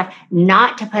sort of stuff,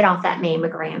 not to put off that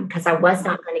mammogram, because I was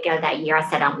not going to go that year. I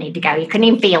said, I don't need to go. You couldn't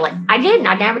even feel it. I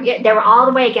didn't. They were all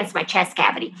the way against my chest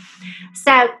cavity.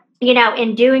 So,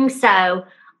 in doing so,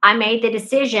 I made the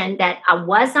decision that I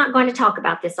was not going to talk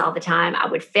about this all the time. I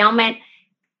would film it,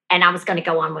 and I was going to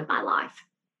go on with my life.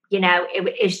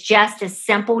 It's just a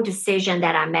simple decision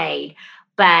that I made,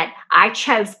 but I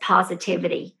chose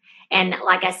positivity. And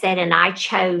like I said, and I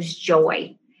chose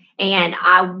joy, and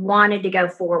I wanted to go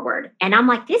forward. And I'm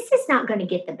like, this is not going to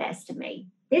get the best of me.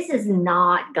 This is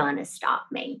not going to stop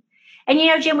me. And,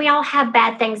 Jim, we all have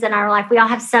bad things in our life. We all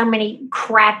have so many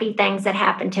crappy things that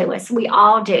happen to us. We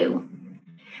all do.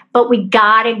 But we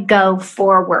got to go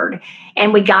forward,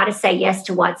 and we got to say yes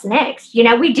to what's next.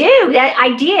 We do.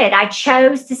 I did. I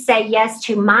chose to say yes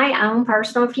to my own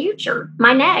personal future,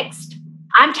 my next.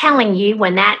 I'm telling you,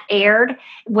 when that aired,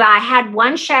 I had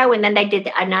one show, and then they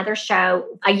did another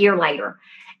show a year later.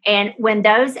 And when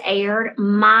those aired,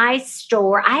 my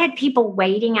store, I had people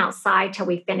waiting outside till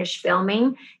we finished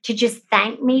filming to just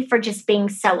thank me for just being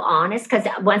so honest. Because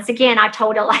once again, I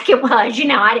told it like it was.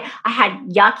 I had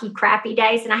yucky, crappy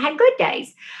days, and I had good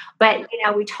days. But,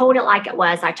 we told it like it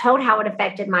was. I told how it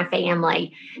affected my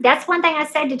family. That's one thing I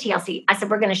said to TLC. I said,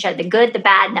 we're going to show the good, the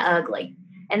bad, and the ugly.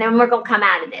 And then we're going to come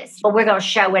out of this. But we're going to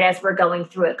show it as we're going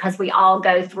through it because we all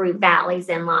go through valleys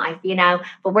in life,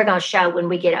 but we're going to show when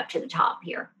we get up to the top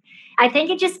here. I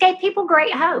think it just gave people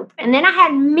great hope. And then I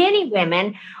had many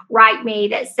women write me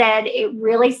that said it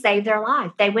really saved their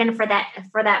life. They went for that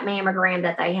mammogram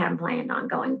that they hadn't planned on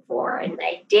going for. And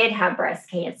they did have breast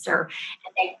cancer.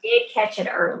 And they did catch it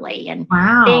early. And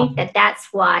I think that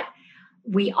that's what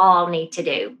we all need to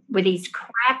do with these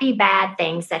crappy, bad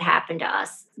things that happen to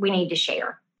us. We need to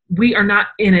share. We are not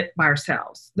in it by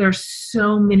ourselves. There's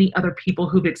so many other people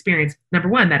who've experienced, number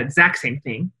one, that exact same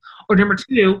thing, or number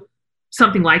two,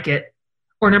 something like it,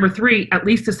 or number three, at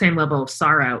least the same level of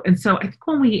sorrow. And so I think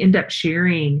when we end up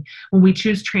sharing, when we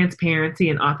choose transparency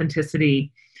and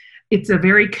authenticity, it's a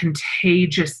very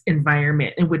contagious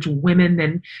environment in which women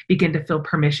then begin to feel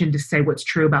permission to say what's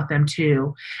true about them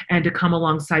too, and to come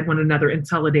alongside one another in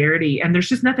solidarity. And there's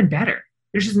just nothing better.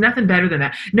 There's just nothing better than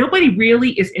that. Nobody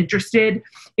really is interested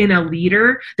in a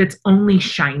leader that's only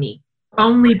shiny,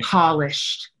 only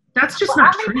polished. That's just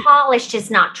not true. Only polished is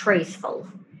not truthful.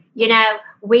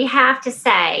 We have to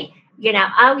say,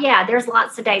 oh yeah, there's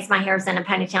lots of days my hair's in a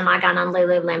ponytail and I got on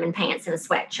Lululemon pants and a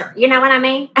sweatshirt. You know what I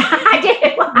mean? I do.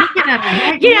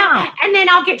 And then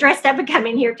I'll get dressed up and come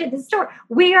in here to the store.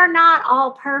 We are not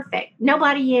all perfect.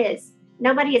 Nobody is.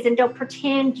 And don't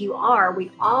pretend you are. We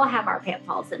all have our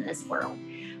pitfalls in this world,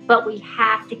 but we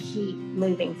have to keep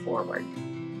moving forward.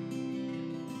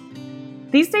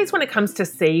 These days, when it comes to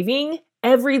saving,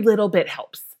 every little bit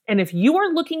helps. And if you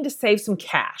are looking to save some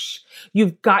cash,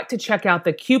 you've got to check out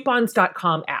the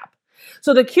coupons.com app.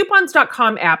 So the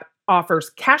coupons.com app offers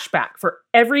cash back for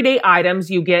everyday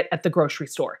items you get at the grocery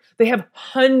store. They have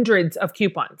hundreds of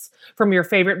coupons from your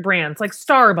favorite brands like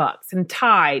Starbucks and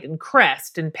Tide and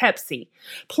Crest and Pepsi.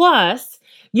 Plus,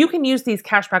 you can use these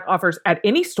cashback offers at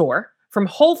any store, from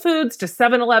Whole Foods to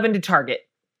 7-Eleven to Target.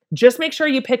 Just make sure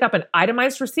you pick up an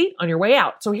itemized receipt on your way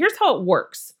out. So here's how it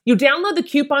works. You download the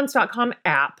coupons.com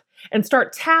app and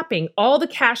start tapping all the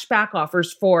cashback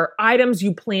offers for items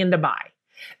you plan to buy.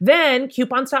 Then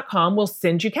coupons.com will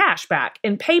send you cash back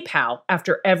in PayPal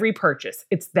after every purchase.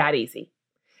 It's that easy.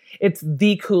 It's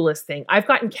the coolest thing. I've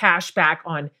gotten cash back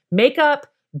on makeup,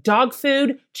 dog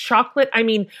food, chocolate. I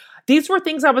mean, these were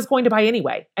things I was going to buy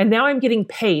anyway, and now I'm getting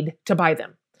paid to buy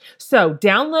them. So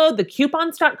download the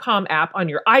coupons.com app on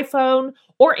your iPhone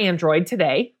or Android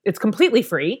today. It's completely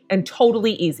free and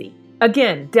totally easy.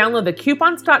 Again, download the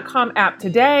coupons.com app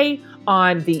today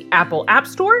on the Apple App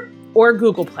Store or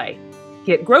Google Play.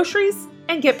 Get groceries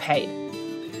and get paid.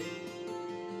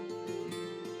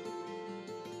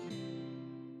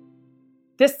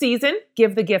 This season,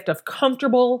 give the gift of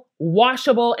comfortable,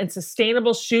 washable, and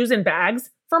sustainable shoes and bags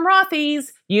from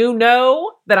Rothy's. You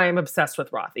know that I am obsessed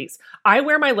with Rothy's. I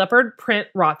wear my leopard print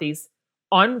Rothy's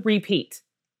on repeat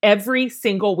every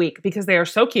single week because they are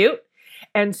so cute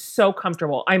and so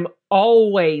comfortable. I'm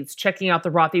always checking out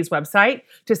the Rothy's website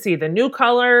to see the new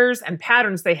colors and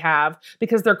patterns they have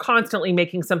because they're constantly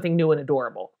making something new and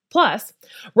adorable. Plus,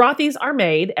 Rothy's are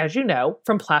made, as you know,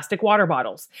 from plastic water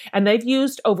bottles, and they've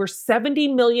used over 70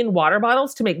 million water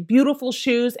bottles to make beautiful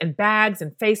shoes and bags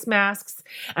and face masks.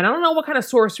 And I don't know what kind of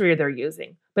sorcery they're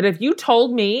using, but if you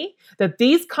told me that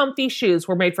these comfy shoes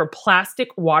were made from plastic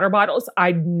water bottles,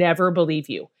 I'd never believe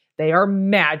you. They are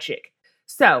magic.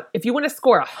 So if you want to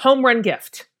score a home run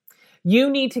gift, you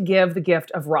need to give the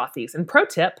gift of Rothy's. And pro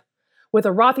tip, with a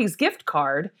Rothy's gift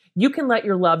card, you can let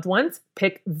your loved ones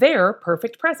pick their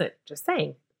perfect present. Just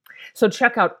saying. So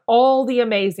check out all the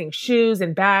amazing shoes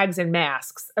and bags and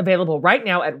masks available right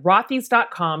now at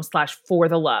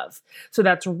rothys.com/forthelove. So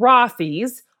that's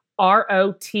Rothy's,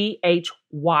 ROTHYS,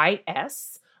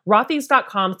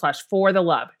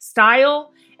 rothys.com/forthelove.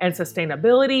 Style and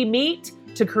sustainability meet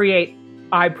to create,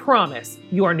 I promise,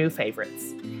 your new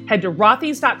favorites. Head to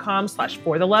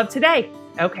rothys.com/forthelove today.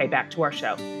 Okay, back to our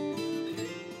show.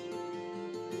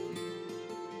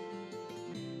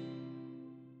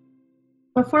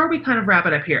 Before we kind of wrap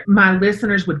it up here, my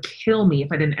listeners would kill me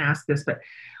if I didn't ask this, but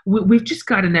we've just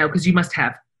got to know, because you must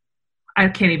have, I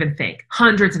can't even think,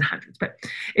 hundreds and hundreds. But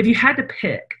if you had to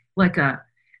pick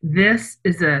this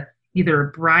is either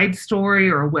a bride story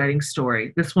or a wedding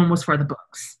story. This one was for the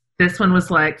books. This one was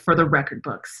for the record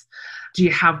books. Do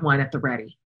you have one at the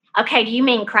ready? Okay, do you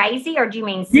mean crazy or do you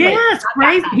mean sweet? Yes,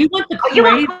 crazy. You want the crazy? You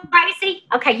want crazy?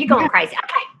 Okay, you're going crazy.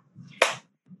 Okay.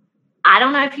 I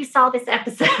don't know if you saw this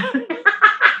episode.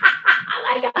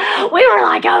 We were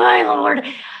like, oh my Lord.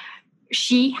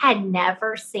 She had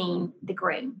never seen the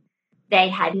groom. They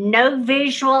had no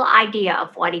visual idea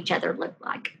of what each other looked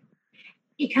like.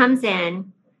 He comes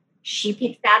in, she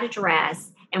picks out a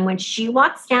dress, And when she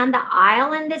walks down the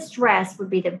aisle in this dress would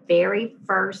be the very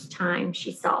first time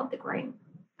she saw the groom.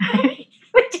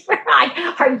 We're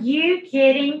like, are you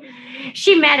kidding?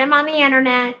 She met him on the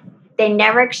internet. They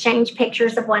never exchanged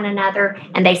pictures of one another,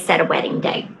 and they set a wedding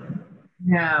date.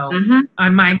 No.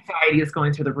 Mm-hmm. My anxiety is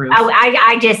going through the roof. Oh,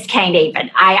 I just can't even.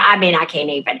 I mean, I can't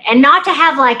even. And not to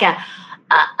have like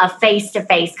a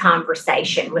face-to-face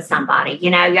conversation with somebody. You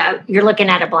know, you're looking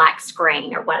at a black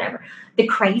screen or whatever. The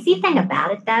crazy thing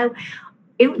about it, though,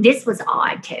 this was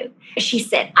odd, too. She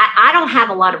said, I don't have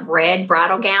a lot of red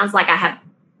bridal gowns. Like I have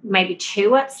maybe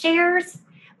 2 upstairs.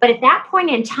 But at that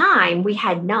point in time, we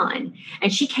had none.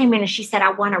 And she came in and she said, I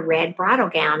want a red bridal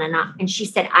gown. And she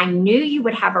said, I knew you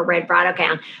would have a red bridal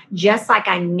gown, just like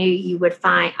I knew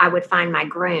I would find my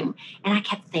groom. And I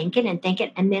kept thinking and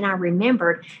thinking. And then I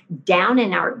remembered down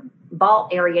in our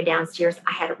vault area downstairs,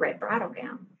 I had a red bridal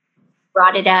gown.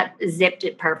 Brought it up, zipped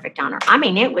it perfect on her. I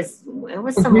mean, it was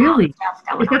some really stuff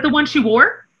going on. Is that the one she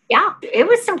wore? Yeah, it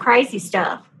was some crazy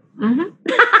stuff. Mm-hmm.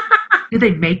 Did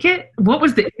they make it? What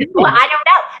was the ending? Well, I don't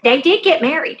know. They did get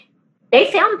married. They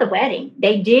filmed the wedding.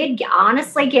 They did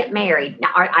honestly get married.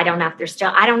 Now, I don't know if they're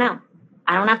still, I don't know.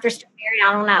 I don't know if they're still married.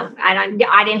 I don't know.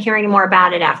 I didn't hear any more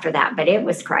about it after that, but it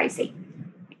was crazy.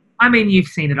 I mean, you've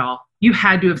seen it all. You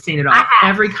had to have seen it all.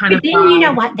 Every kind of. Then you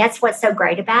know what? That's what's so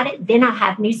great about it. Then I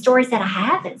have new stories that I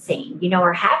haven't seen,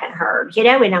 or haven't heard,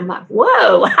 and I'm like,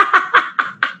 whoa.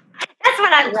 That's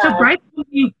what I love. So brides,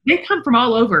 they come from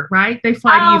all over, right? They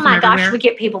fly to you from everywhere. Oh my gosh, we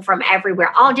get people from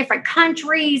everywhere, all different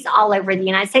countries, all over the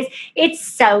United States. It's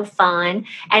so fun.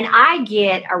 And I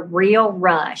get a real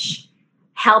rush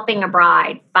helping a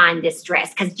bride find this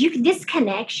dress. Because this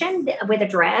connection with a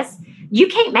dress, you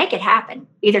can't make it happen.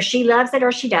 Either she loves it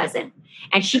or she doesn't.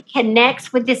 And she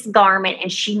connects with this garment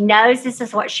and she knows this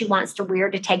is what she wants to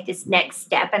wear to take this next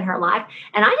step in her life.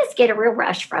 And I just get a real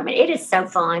rush from it. It is so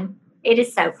fun. It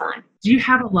is so fun. Do you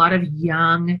have a lot of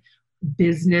young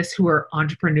business who are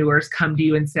entrepreneurs come to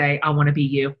you and say, I want to be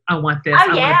you. I want this. I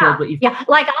want to build what you. Yeah.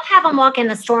 Like I'll have them walk in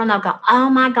the store and they'll go, oh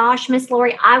my gosh, Miss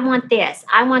Lori, I want this.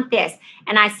 I want this.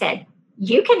 And I said,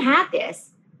 you can have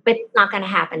this, but it's not going to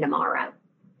happen tomorrow.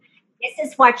 This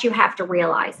is what you have to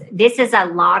realize. This is a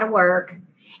lot of work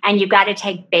and you've got to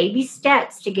take baby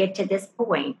steps to get to this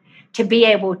point to be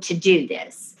able to do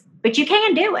this. But you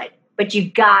can do it, but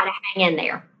you've got to hang in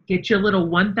there. Get your little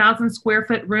 1,000 square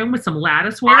foot room with some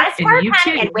lattice work and you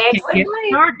can get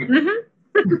started.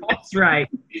 Mm-hmm. That's right.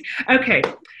 Okay.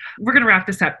 We're going to wrap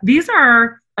this up. These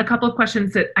are a couple of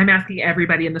questions that I'm asking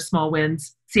everybody in the Small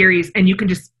Wins series, and you can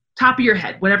just top of your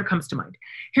head, whatever comes to mind.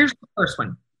 Here's the first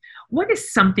one. What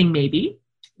is something maybe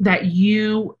that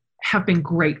you have been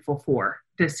grateful for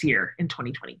this year in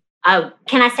 2020? Oh,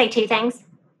 can I say 2 things?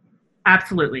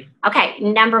 Absolutely. Okay.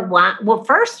 Number 1, well,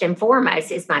 first and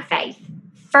foremost is my faith.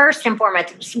 First and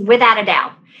foremost, without a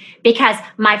doubt, because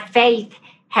my faith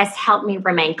has helped me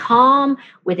remain calm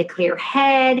with a clear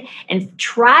head and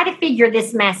try to figure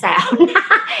this mess out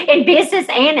in business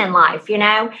and in life,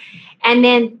 And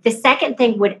then the second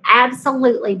thing would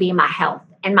absolutely be my health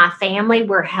and my family.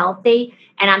 We're healthy,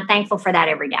 and I'm thankful for that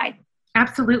every day.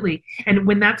 Absolutely. And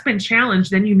when that's been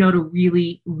challenged, then you know to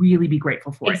really, really be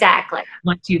grateful for it. Exactly.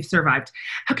 Once you've survived.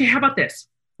 Okay, how about this?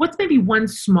 What's maybe one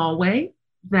small way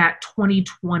that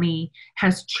 2020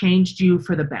 has changed you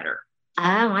for the better? Oh,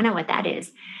 I know what that is.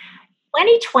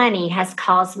 2020 has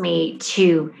caused me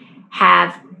to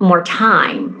have more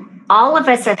time. All of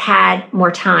us have had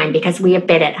more time because we have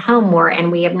been at home more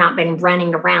and we have not been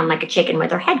running around like a chicken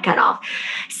with our head cut off.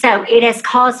 So it has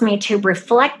caused me to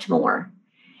reflect more.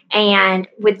 And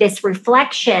with this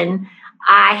reflection,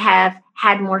 I have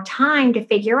had more time to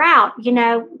figure out,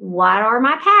 what are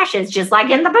my passions, just like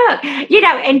in the book,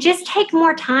 and just take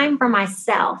more time for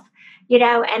myself, and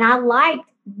I like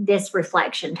this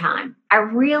reflection time. I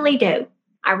really do.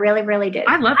 I really, really do.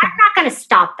 I love that. I'm not going to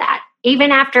stop that.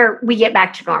 Even after we get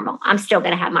back to normal, I'm still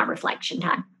going to have my reflection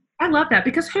time. I love that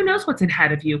because who knows what's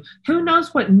ahead of you? Who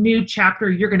knows what new chapter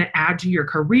you're going to add to your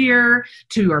career,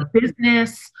 to your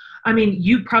business? I mean,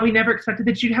 you probably never expected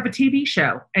that you'd have a TV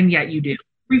show, and yet you do.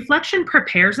 Reflection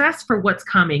prepares us for what's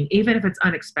coming, even if it's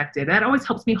unexpected. That always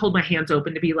helps me hold my hands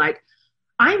open to be like,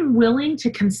 I'm willing to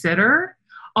consider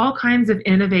all kinds of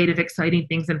innovative, exciting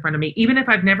things in front of me, even if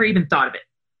I've never even thought of it,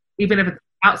 even if it's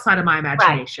outside of my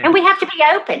imagination. Right. And we have to be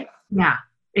open. Yeah,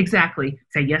 exactly.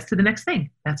 Say yes to the next thing.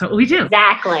 That's what we do.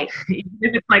 Exactly. Even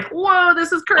if it's like, whoa,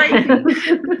 this is crazy.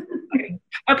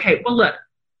 Okay, well, look.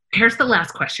 Here's the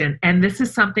last question, and this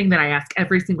is something that I ask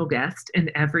every single guest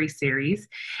in every series,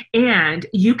 and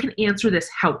you can answer this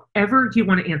however you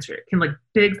want to answer it. It can like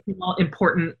big, small,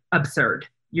 important, absurd,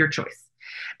 your choice.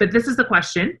 But this is the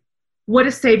question. What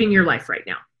is saving your life right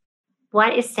now?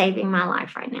 What is saving my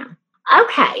life right now?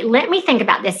 Okay, let me think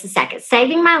about this a second.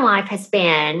 Saving my life has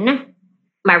been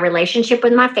my relationship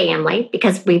with my family,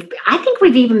 because I think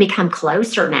we've even become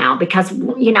closer now because,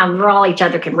 we're all each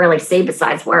other can really see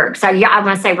besides work. So yeah, I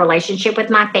want to say relationship with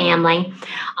my family.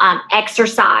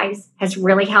 Exercise has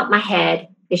really helped my head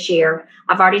this year.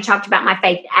 I've already talked about my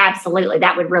faith. Absolutely.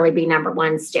 That would really be number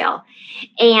one still.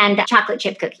 And chocolate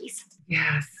chip cookies.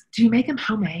 Yes. Do you make them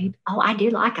homemade? Oh, I do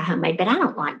like a homemade, but I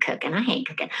don't like cooking. I hate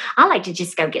cooking. I like to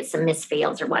just go get some Miss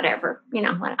Fields or whatever.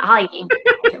 I'll eat.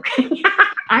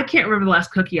 I can't remember the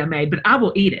last cookie I made, but I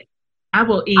will eat it. I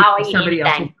will eat somebody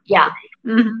else. Yeah.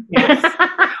 Mm-hmm. Yes.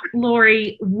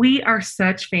 Lori, we are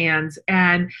such fans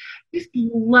and just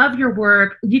love your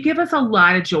work. You give us a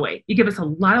lot of joy. You give us a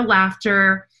lot of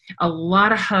laughter, a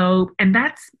lot of hope. And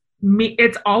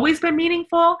it's always been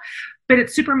meaningful, but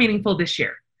it's super meaningful this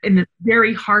year. In this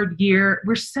very hard year,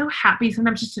 we're so happy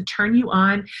sometimes just to turn you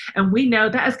on. And we know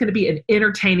that is going to be an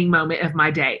entertaining moment of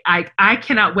my day. I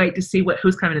cannot wait to see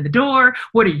who's coming in the door.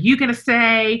 What are you going to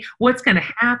say? What's going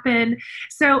to happen?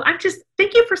 So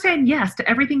thank you for saying yes to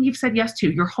everything you've said yes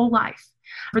to your whole life,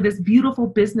 for this beautiful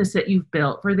business that you've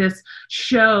built, for this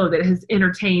show that has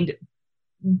entertained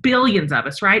billions of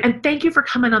us, right? And thank you for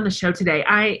coming on the show today.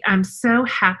 I'm so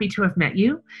happy to have met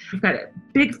you. You've got a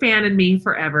big fan in me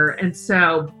forever. And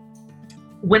so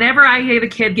whenever I get a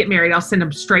kid, get married, I'll send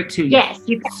them straight to you. Yes,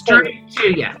 you can. Straight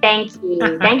to you. Thank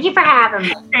you. Thank you for having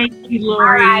me. Thank you,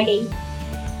 Lori. All righty.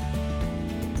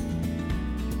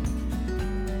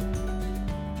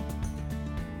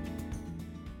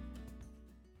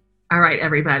 All right,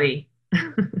 everybody.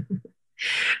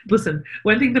 Listen,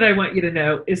 one thing that I want you to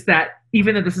know is that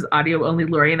even though this is audio only,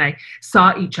 Lori and I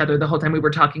saw each other the whole time we were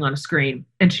talking on a screen,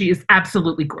 and she is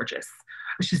absolutely gorgeous.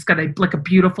 She's got a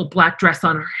beautiful black dress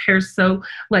on. Her hair's so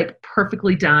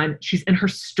perfectly done. She's in her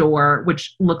store,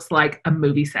 which looks like a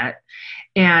movie set.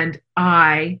 And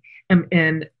I am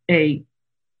in a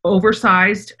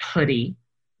oversized hoodie.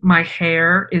 My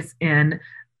hair is in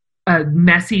a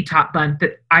messy top bun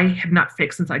that I have not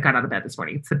fixed since I got out of bed this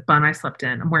morning. It's a bun I slept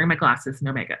in. I'm wearing my glasses,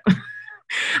 no makeup.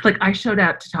 I showed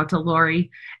up to talk to Lori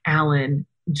Allen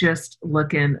just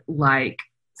looking like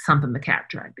something the cat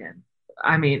dragged in.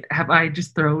 I mean, have I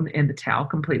just thrown in the towel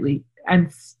completely?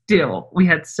 And still, we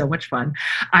had so much fun.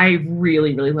 I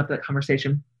really, really loved that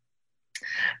conversation.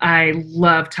 I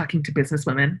love talking to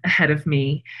businesswomen ahead of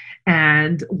me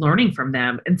and learning from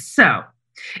them. And so,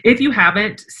 if you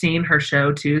haven't seen her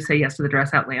show too, Say Yes to the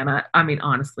Dress Atlanta, I mean,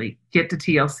 honestly, get to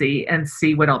TLC and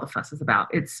see what all the fuss is about.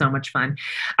 It's so much fun.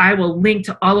 I will link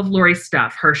to all of Lori's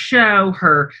stuff, her show,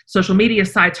 her social media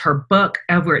sites, her book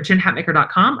over at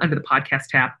jenhatmaker.com under the podcast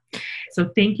tab.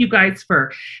 So thank you guys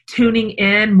for tuning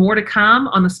in. More to come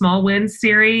on the Small Wins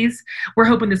series. We're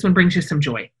hoping this one brings you some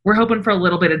joy. We're hoping for a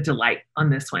little bit of delight on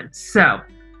this one. So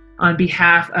on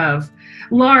behalf of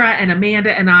Laura and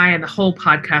Amanda and I and the whole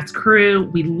podcast crew,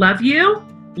 we love you,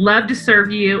 love to serve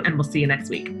you, and we'll see you next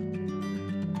week.